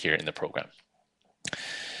once you're here in the program.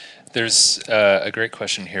 There's a great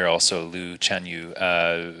question here also, Lou Chanyu,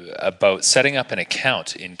 about setting up an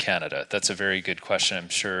account in Canada. That's a very good question. I'm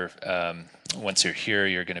sure once you're here,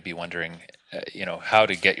 you're going to be wondering, how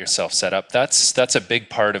to get yourself set up. That's a big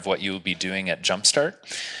part of what you'll be doing at Jumpstart.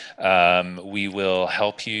 We will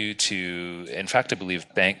help you to, in fact, I believe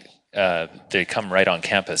they come right on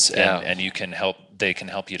campus, and you can help. They can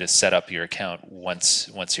help you to set up your account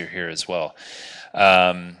once you're here as well.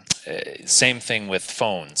 Same thing with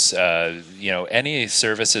phones. Any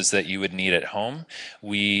services that you would need at home,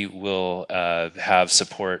 we will have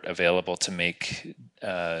support available to make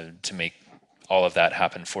all of that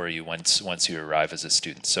happen for you once you arrive as a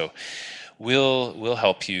student. So we'll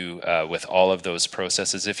help you with all of those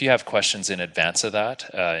processes. If you have questions in advance of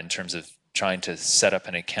that, in terms of trying to set up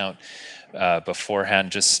an account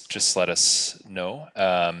beforehand, just let us know.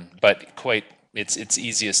 But it's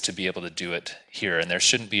easiest to be able to do it here, and there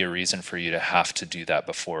shouldn't be a reason for you to have to do that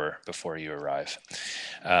before you arrive.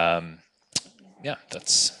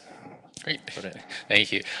 That's great.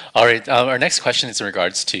 Thank you. All right. Our next question is in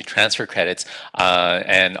regards to transfer credits,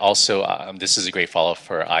 and also this is a great follow-up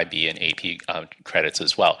for IB and AP credits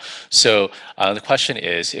as well. So the question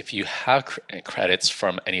is, if you have credits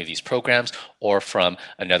from any of these programs or from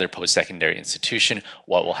another post-secondary institution,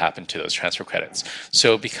 what will happen to those transfer credits?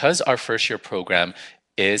 So because our first-year program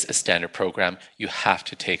is a standard program, you have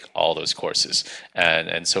to take all those courses.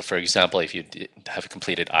 And so, for example, if you have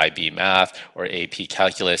completed IB Math or AP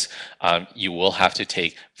Calculus, you will have to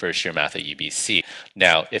take first year math at UBC.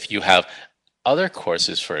 Now, if you have other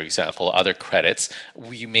courses, for example, other credits,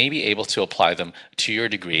 you may be able to apply them to your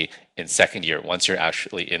degree in second year once you're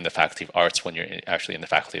actually in the Faculty of Arts, when you're actually in the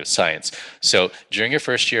Faculty of Science. So during your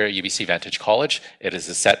first year at UBC Vantage College, it is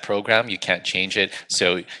a set program. You can't change it.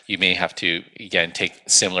 So you may have to, again, take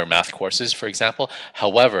similar math courses, for example.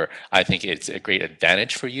 However, I think it's a great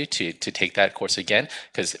advantage for you to take that course again,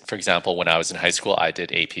 because, for example, when I was in high school, I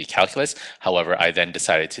did AP Calculus. However, I then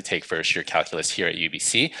decided to take first year calculus here at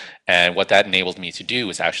UBC. And what that enabled me to do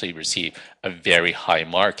was actually receive a very high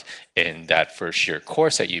mark in that first year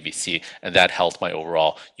course at UBC, and that helped my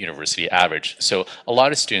overall university average. So a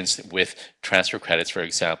lot of students with transfer credits, for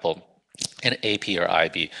example, in AP or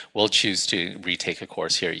IB, will choose to retake a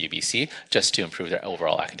course here at UBC just to improve their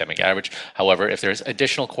overall academic average. However, if there's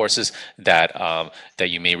additional courses that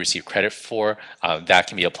you may receive credit for, that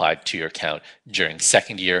can be applied to your account during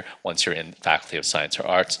second year once you're in Faculty of Science or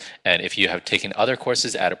Arts. And if you have taken other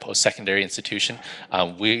courses at a post-secondary institution,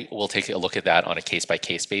 we will take a look at that on a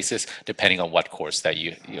case-by-case basis, depending on what course that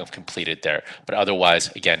you have completed there. But otherwise,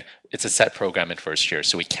 again, it's a set program in first year,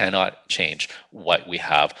 so we cannot change what we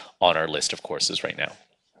have on our list of courses right now.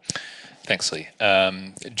 Thanks, Lee.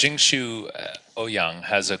 Jingshu Ouyang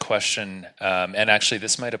has a question, and actually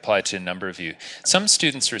this might apply to a number of you. Some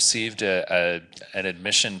students received an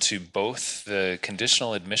admission to both the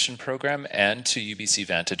conditional admission program and to UBC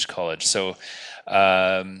Vantage College. So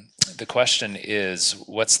the question is,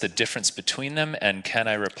 what's the difference between them, and can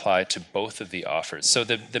I reply to both of the offers? So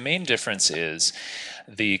the main difference is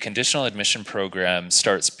the conditional admission program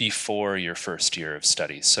starts before your first year of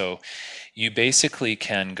study. So you basically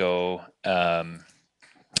can go,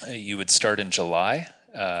 you would start in July,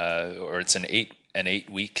 or it's an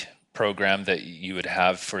eight-week program that you would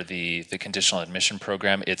have for the conditional admission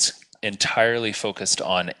program. It's entirely focused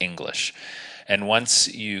on English. And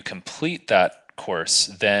once you complete that course,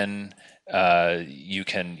 then you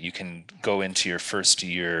can go into your first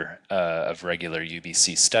year of regular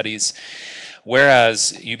UBC studies.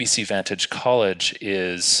 Whereas UBC Vantage College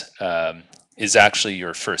is actually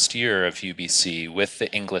your first year of UBC with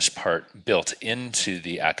the English part built into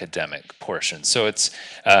the academic portion. So it's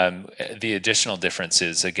the additional difference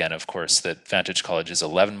is, again, of course, that Vantage College is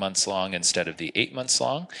 11 months long instead of the 8 months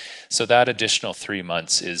long. So that additional 3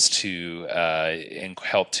 months is to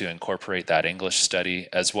help to incorporate that English study,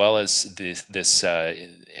 as well as this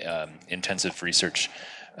intensive research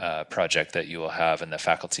project that you will have in the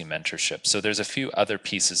faculty mentorship. So there's a few other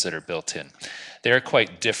pieces that are built in. They're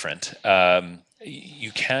quite different.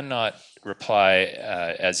 You cannot reply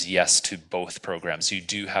as yes to both programs. You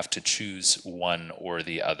do have to choose one or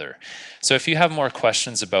the other. So if you have more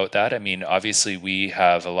questions about that, I mean, obviously we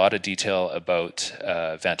have a lot of detail about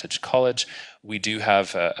Vantage College. We do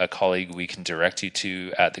have a colleague we can direct you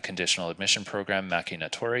to at the conditional admission program, Maki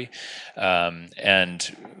Natori,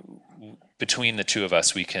 and between the two of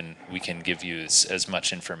us, we can give you as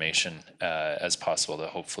much information as possible to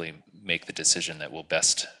hopefully make the decision that will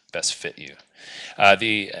best fit you.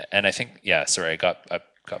 And I think, yeah, sorry, I got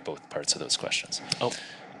both parts of those questions. Oh,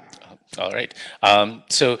 all right.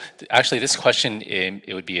 So actually, this question,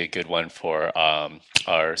 it would be a good one for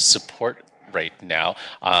our support right now.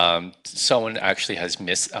 Someone actually has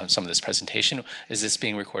missed some of this presentation. Is this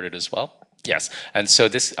being recorded as well? Yes, and so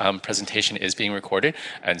this presentation is being recorded,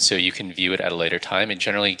 and so you can view it at a later time. It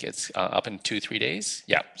generally gets up in 2-3 days.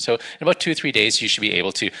 Yeah, so in about 2-3 days, you should be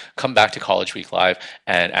able to come back to College Week Live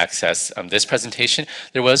and access this presentation.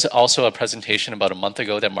 There was also a presentation about a month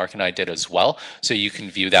ago that Mark and I did as well, so you can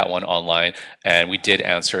view that one online. And we did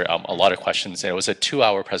answer a lot of questions. It was a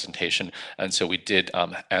 2-hour presentation, and so we did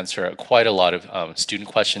answer quite a lot of student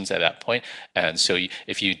questions at that point. And so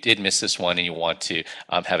if you did miss this one and you want to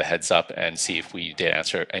have a heads up and see if we did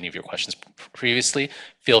answer any of your questions previously,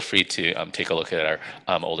 feel free to take a look at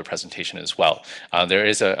our older presentation as well. There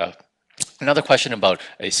is another question about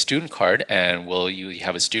a student card, and will you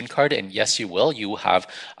have a student card? And yes, you will. You will have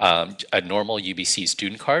a normal UBC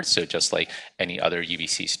student card, so just like any other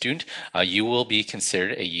UBC student. You will be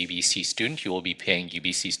considered a UBC student. You will be paying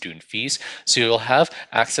UBC student fees, so you'll have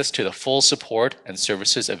access to the full support and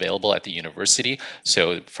services available at the university.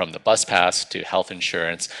 So from the bus pass to health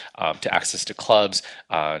insurance, to access to clubs,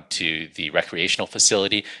 to the recreational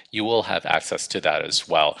facility, you will have access to that as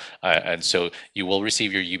well. And so you will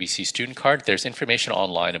receive your UBC student card. There's information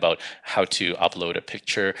online about how to upload a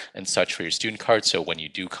picture and such for your student card. So when you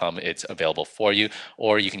do come, it's available for you,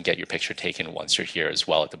 or you can get your picture taken once you're here as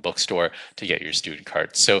well at the bookstore to get your student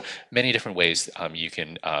card. So many different ways you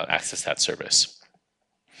can access that service.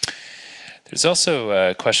 There's also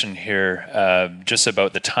a question here just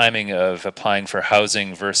about the timing of applying for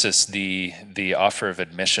housing versus the offer of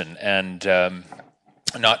admission, and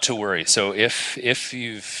not to worry. So if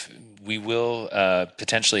we will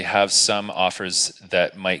potentially have some offers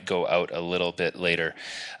that might go out a little bit later.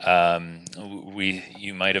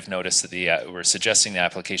 You might have noticed that we're suggesting the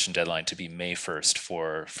application deadline to be May 1st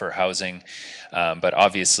for housing, but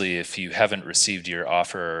obviously if you haven't received your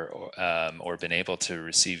offer or been able to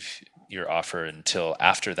receive your offer until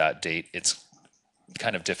after that date, it's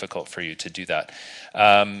kind of difficult for you to do that.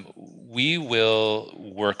 We will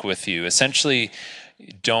work with you. Essentially,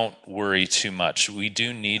 don't worry too much. We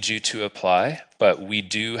do need you to apply, but we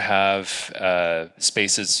do have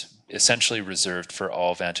spaces essentially reserved for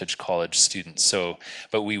all Vantage College students.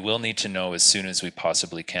 But we will need to know as soon as we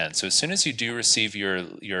possibly can. So as soon as you do receive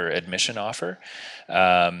your admission offer,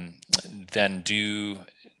 then do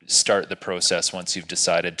start the process once you've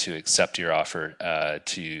decided to accept your offer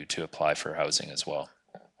to apply for housing as well.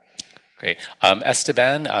 Great.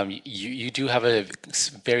 Esteban, you do have a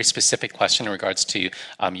very specific question in regards to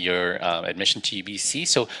your admission to UBC,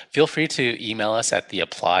 so feel free to email us at the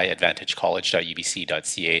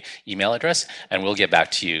apply@vantagecollege.ubc.ca email address, and we'll get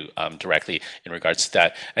back to you directly in regards to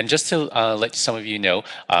that. And just to let some of you know,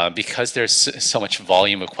 because there's so much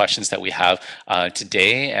volume of questions that we have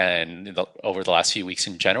today and over the last few weeks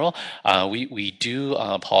in general, we do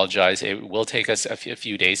apologize. It will take us a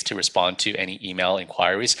few days to respond to any email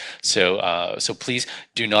inquiries, so please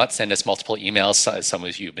do not send us multiple emails, as some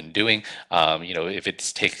of you have been doing. If it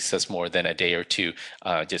takes us more than a day or two,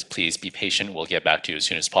 just please be patient. We'll get back to you as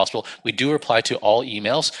soon as possible. We do reply to all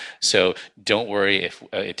emails, so don't worry if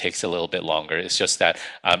it takes a little bit longer. It's just that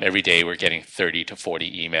every day we're getting 30 to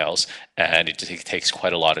 40 emails, and it takes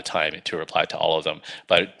quite a lot of time to reply to all of them.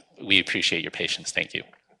 But we appreciate your patience. Thank you.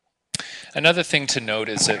 Another thing to note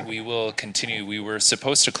is that we will continue. We were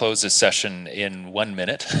supposed to close this session in 1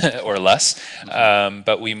 minute or less,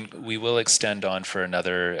 but we will extend on for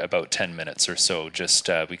another about 10 minutes or so, just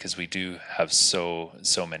because we do have so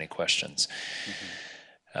many questions.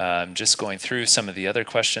 Just going through some of the other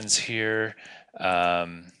questions here,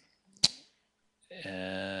 and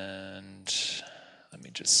let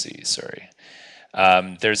me just see. Sorry.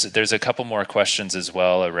 There's a couple more questions as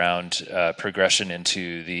well around progression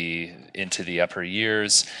into the upper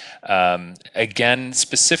years. Again,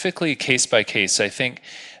 specifically case by case, I think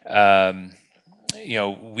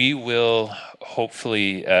we will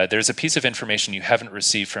hopefully, there's a piece of information you haven't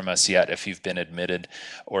received from us yet if you've been admitted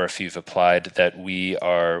or if you've applied that we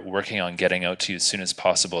are working on getting out to you as soon as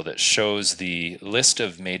possible, that shows the list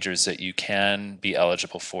of majors that you can be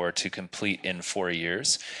eligible for to complete in 4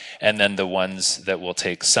 years, and then the ones that will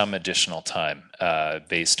take some additional time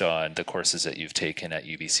based on the courses that you've taken at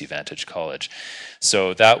UBC Vantage College.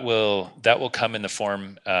 So that will come in the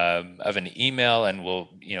form of an email, and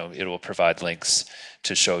it will provide links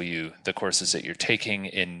to show you the courses that you're taking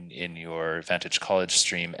in your Vantage College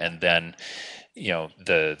stream, and then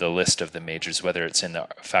the list of the majors, whether it's in the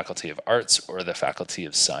Faculty of Arts or the Faculty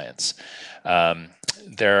of Science.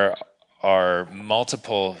 There are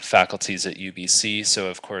multiple faculties at UBC, so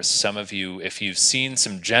of course some of you, if you've seen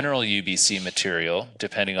some general UBC material,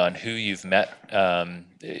 depending on who you've met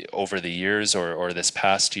over the years or this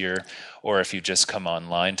past year, or if you just come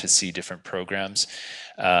online to see different programs,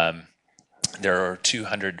 there are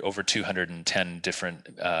over 210 different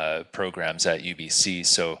programs at UBC,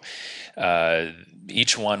 so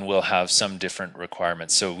each one will have some different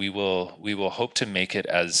requirements. So we will hope to make it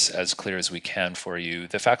as clear as we can for you.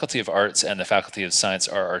 The Faculty of Arts and the Faculty of Science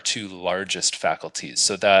are our two largest faculties,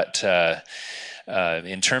 so that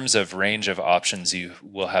in terms of range of options, you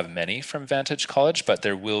will have many from Vantage College, but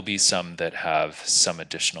there will be some that have some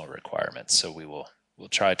additional requirements. So we'll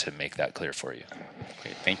try to make that clear for you.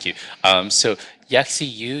 Great, thank you. So Yaxi,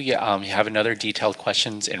 you have another detailed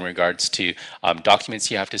questions in regards to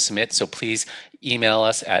documents you have to submit. So please email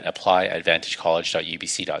us at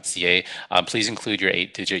apply@vantagecollege.ubc.ca. Please include your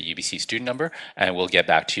 8-digit UBC student number, and we'll get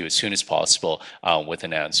back to you as soon as possible with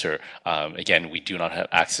an answer. Again, we do not have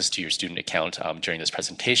access to your student account during this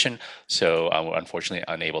presentation, so we're unfortunately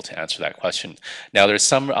unable to answer that question. Now, there's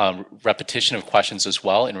some repetition of questions as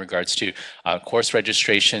well in regards to course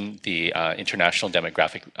registration, the international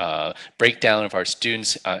demographic breakdown of our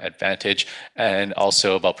students at Vantage, and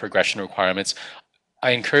also about progression requirements.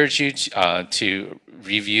 I encourage you to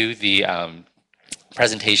review the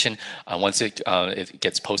presentation once it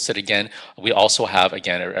gets posted again. We also have,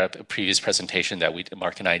 again, a previous presentation that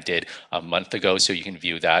Mark and I did a month ago, so you can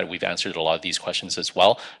view that. We've answered a lot of these questions as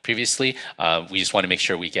well previously. We just want to make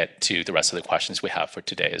sure we get to the rest of the questions we have for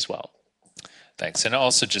today as well. Thanks. And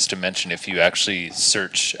also just to mention, if you actually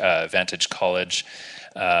search Vantage College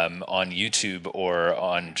on YouTube or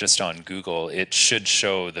just on Google, it should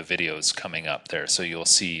show the videos coming up there. So you'll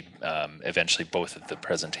see eventually both of the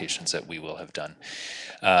presentations that we will have done.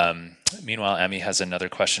 Meanwhile, Amy has another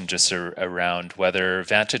question just around whether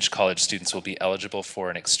Vantage College students will be eligible for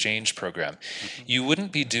an exchange program. Mm-hmm. You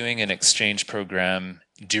wouldn't be doing an exchange program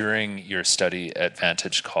during your study at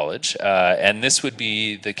Vantage College, and this would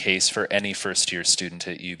be the case for any first-year student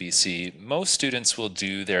at UBC. Most students will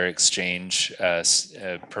do their exchange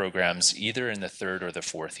programs either in the third or the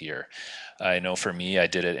fourth year. I know for me, I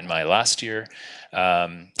did it in my last year,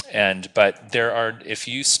 but if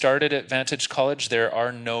you started at Vantage College, there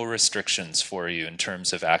are no restrictions for you in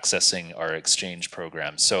terms of accessing our exchange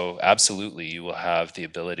program. So absolutely, you will have the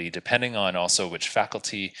ability, depending on also which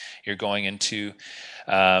faculty you're going into.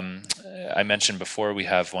 I mentioned before we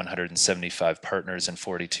have 175 partners in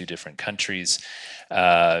 42 different countries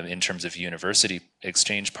in terms of university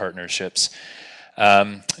exchange partnerships.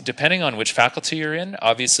 Depending on which faculty you're in,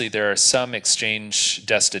 obviously there are some exchange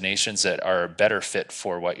destinations that are a better fit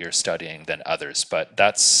for what you're studying than others, but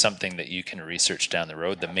that's something that you can research down the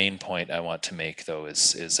road. The main point I want to make, though,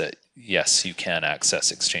 is that yes, you can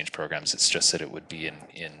access exchange programs. It's just that it would be in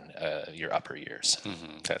your upper years.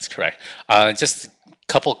 Mm-hmm, that's correct. Just a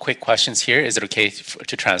couple quick questions here. Is it okay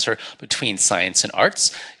to transfer between science and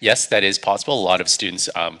arts? Yes, that is possible. A lot of students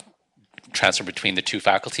transfer between the two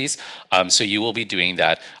faculties. So you will be doing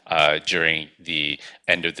that during the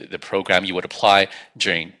end of the program. You would apply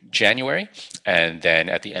during January, and then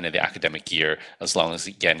at the end of the academic year, as long as,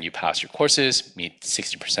 again, you pass your courses, meet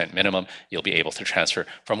 60% minimum, you'll be able to transfer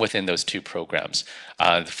from within those two programs.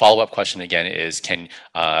 The follow-up question, again, is can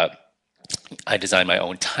I design my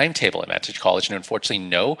own timetable at Vantage College? And unfortunately,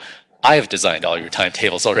 no. I have designed all your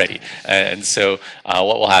timetables already. And so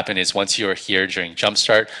what will happen is once you're here during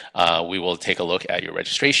Jumpstart, we will take a look at your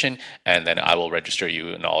registration, and then I will register you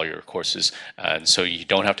in all your courses. And so you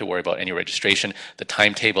don't have to worry about any registration. The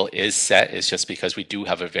timetable is set. It's just because we do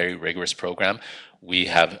have a very rigorous program. We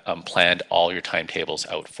have planned all your timetables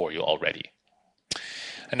out for you already.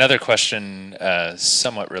 Another question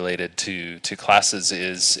somewhat related to classes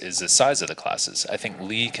is the size of the classes. I think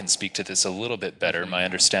Lee can speak to this a little bit better. My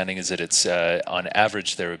understanding is that it's on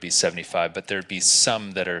average there would be 75, but there'd be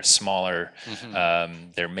some that are smaller.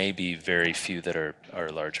 Mm-hmm. There may be very few that are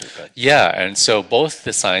larger. But yeah, and so both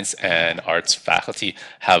the science and arts faculty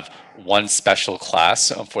have one special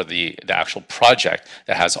class for the actual project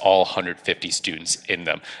that has all 150 students in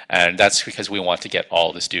them. And that's because we want to get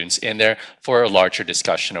all the students in there for a larger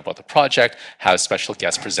discussion about the project, have special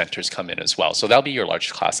guest presenters come in as well. So that'll be your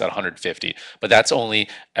largest class at 150, but that's only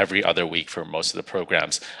every other week for most of the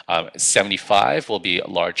programs. 75 will be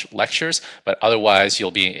large lectures, but otherwise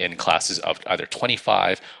you'll be in classes of either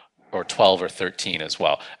 25 or 12 or 13 as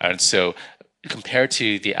well. And so compared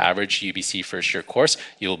to the average UBC first year course,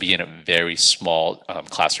 you'll be in a very small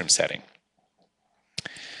classroom setting.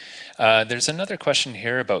 There's another question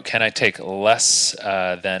here about can I take less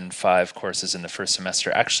than 5 courses in the first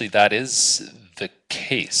semester? Actually, that is the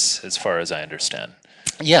case as far as I understand.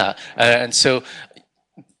 Yeah, and so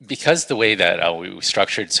because the way that we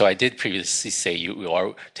structured, so I did previously say you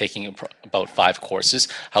are taking about 5 courses.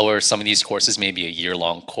 However, some of these courses may be a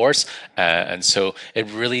year-long course, and so it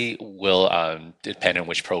really will depend on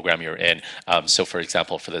which program you're in. So, for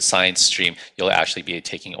example, for the science stream, you'll actually be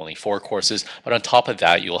taking only 4 courses, but on top of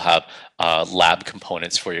that, you'll have lab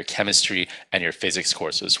components for your chemistry and your physics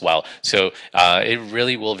course as well. So it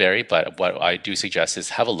really will vary, but what I do suggest is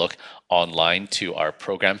have a look online to our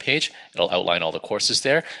program page. It'll outline all the courses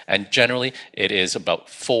there. And generally, it is about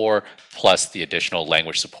 4 plus the additional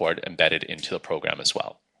language support embedded into the program as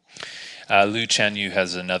well. Lu Chanyu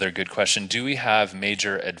has another good question. Do we have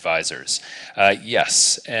major advisors?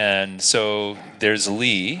 Yes. And so there's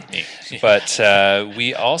Lee, but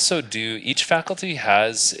we also do, each faculty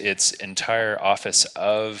has its entire office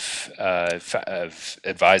of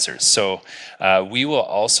advisors. So we will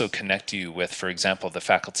also connect you with, for example, the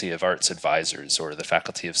Faculty of Arts advisors or the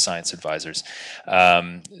Faculty of Science advisors.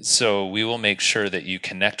 So we will make sure that you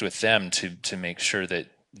connect with them to make sure that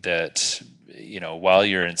while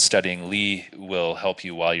you're studying, Lee will help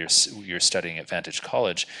you while you're studying at Vantage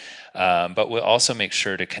College, but we'll also make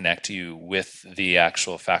sure to connect you with the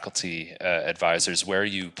actual faculty advisors where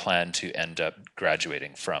you plan to end up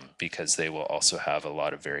graduating from, because they will also have a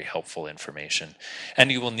lot of very helpful information.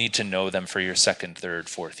 And you will need to know them for your second, third,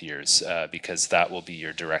 fourth years, because that will be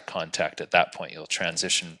your direct contact. At that point, you'll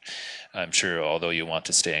transition. I'm sure, although you want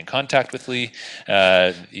to stay in contact with Lee,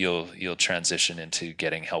 you'll transition into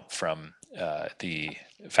getting help from the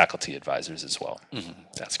faculty advisors as well.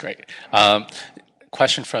 That's great.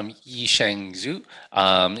 Question from Yisheng Zhu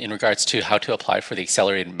in regards to how to apply for the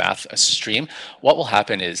accelerated math stream. What will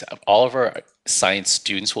happen is all of our science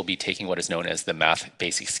students will be taking what is known as the math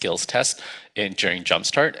basic skills test during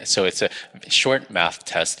Jumpstart. So it's a short math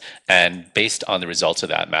test, and based on the results of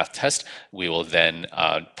that math test, we will then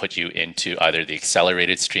put you into either the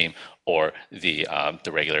accelerated stream or the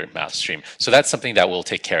regular math stream. So that's something that we'll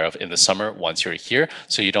take care of in the summer once you're here.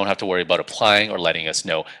 So you don't have to worry about applying or letting us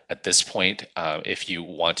know at this point if you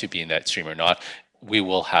want to be in that stream or not. We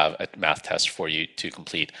will have a math test for you to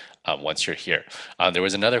complete once you're here. There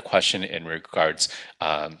was another question in regards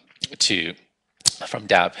to from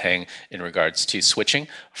Dab Peng in regards to switching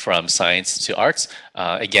from science to arts.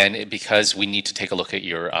 Again, because we need to take a look at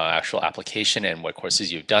your actual application and what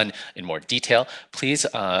courses you've done in more detail, please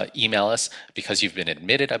email us, because you've been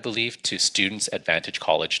admitted, I believe, to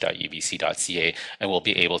students@vantagecollege.ubc.ca, and we'll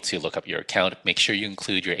be able to look up your account. Make sure you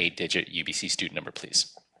include your 8-digit UBC student number,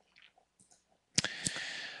 please.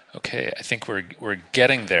 Okay, I think we're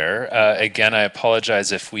getting there. Again, I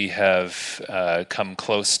apologize if we have come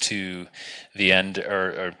close to the end,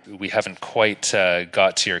 or we haven't quite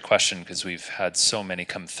got to your question, because we've had so many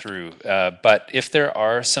come through. But if there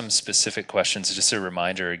are some specific questions, just a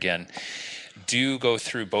reminder again, do go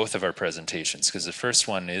through both of our presentations, because the first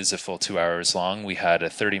one is a full 2 hours long. We had a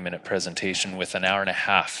 30-minute presentation with an hour and a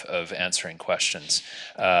half of answering questions,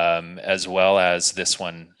 as well as this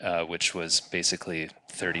one, which was basically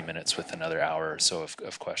 30 minutes with another hour or so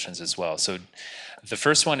of questions as well. So the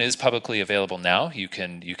first one is publicly available now. You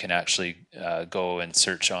can actually go and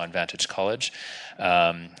search on Vantage College.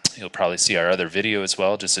 You'll probably see our other video as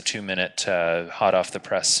well, just a 2-minute hot off the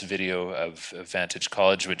press video of Vantage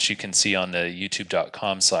College, which you can see on the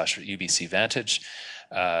youtube.com/UBCVantage.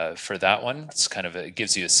 For that one, it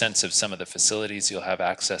gives you a sense of some of the facilities you'll have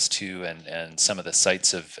access to, and some of the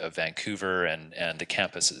sites of Vancouver and the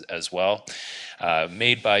campus as well.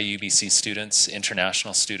 Made by UBC students,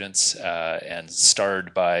 international students, and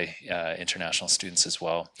starred by international students as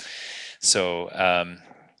well. So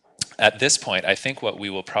at this point, I think what we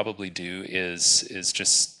will probably do is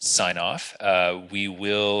just sign off. We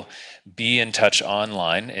will be in touch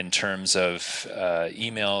online in terms of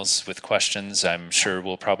emails with questions. I'm sure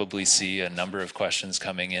we'll probably see a number of questions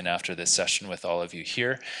coming in after this session with all of you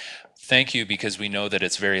here. Thank you, because we know that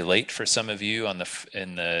it's very late for some of you on the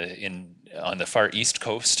far East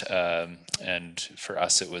Coast, and for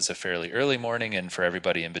us it was a fairly early morning, and for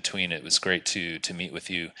everybody in between, it was great to meet with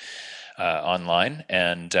you online,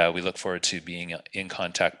 and we look forward to being in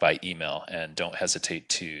contact by email, and don't hesitate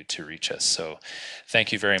to reach us. So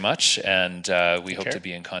thank you very much, and we hope to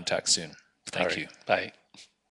be in contact soon. Thank you. Bye.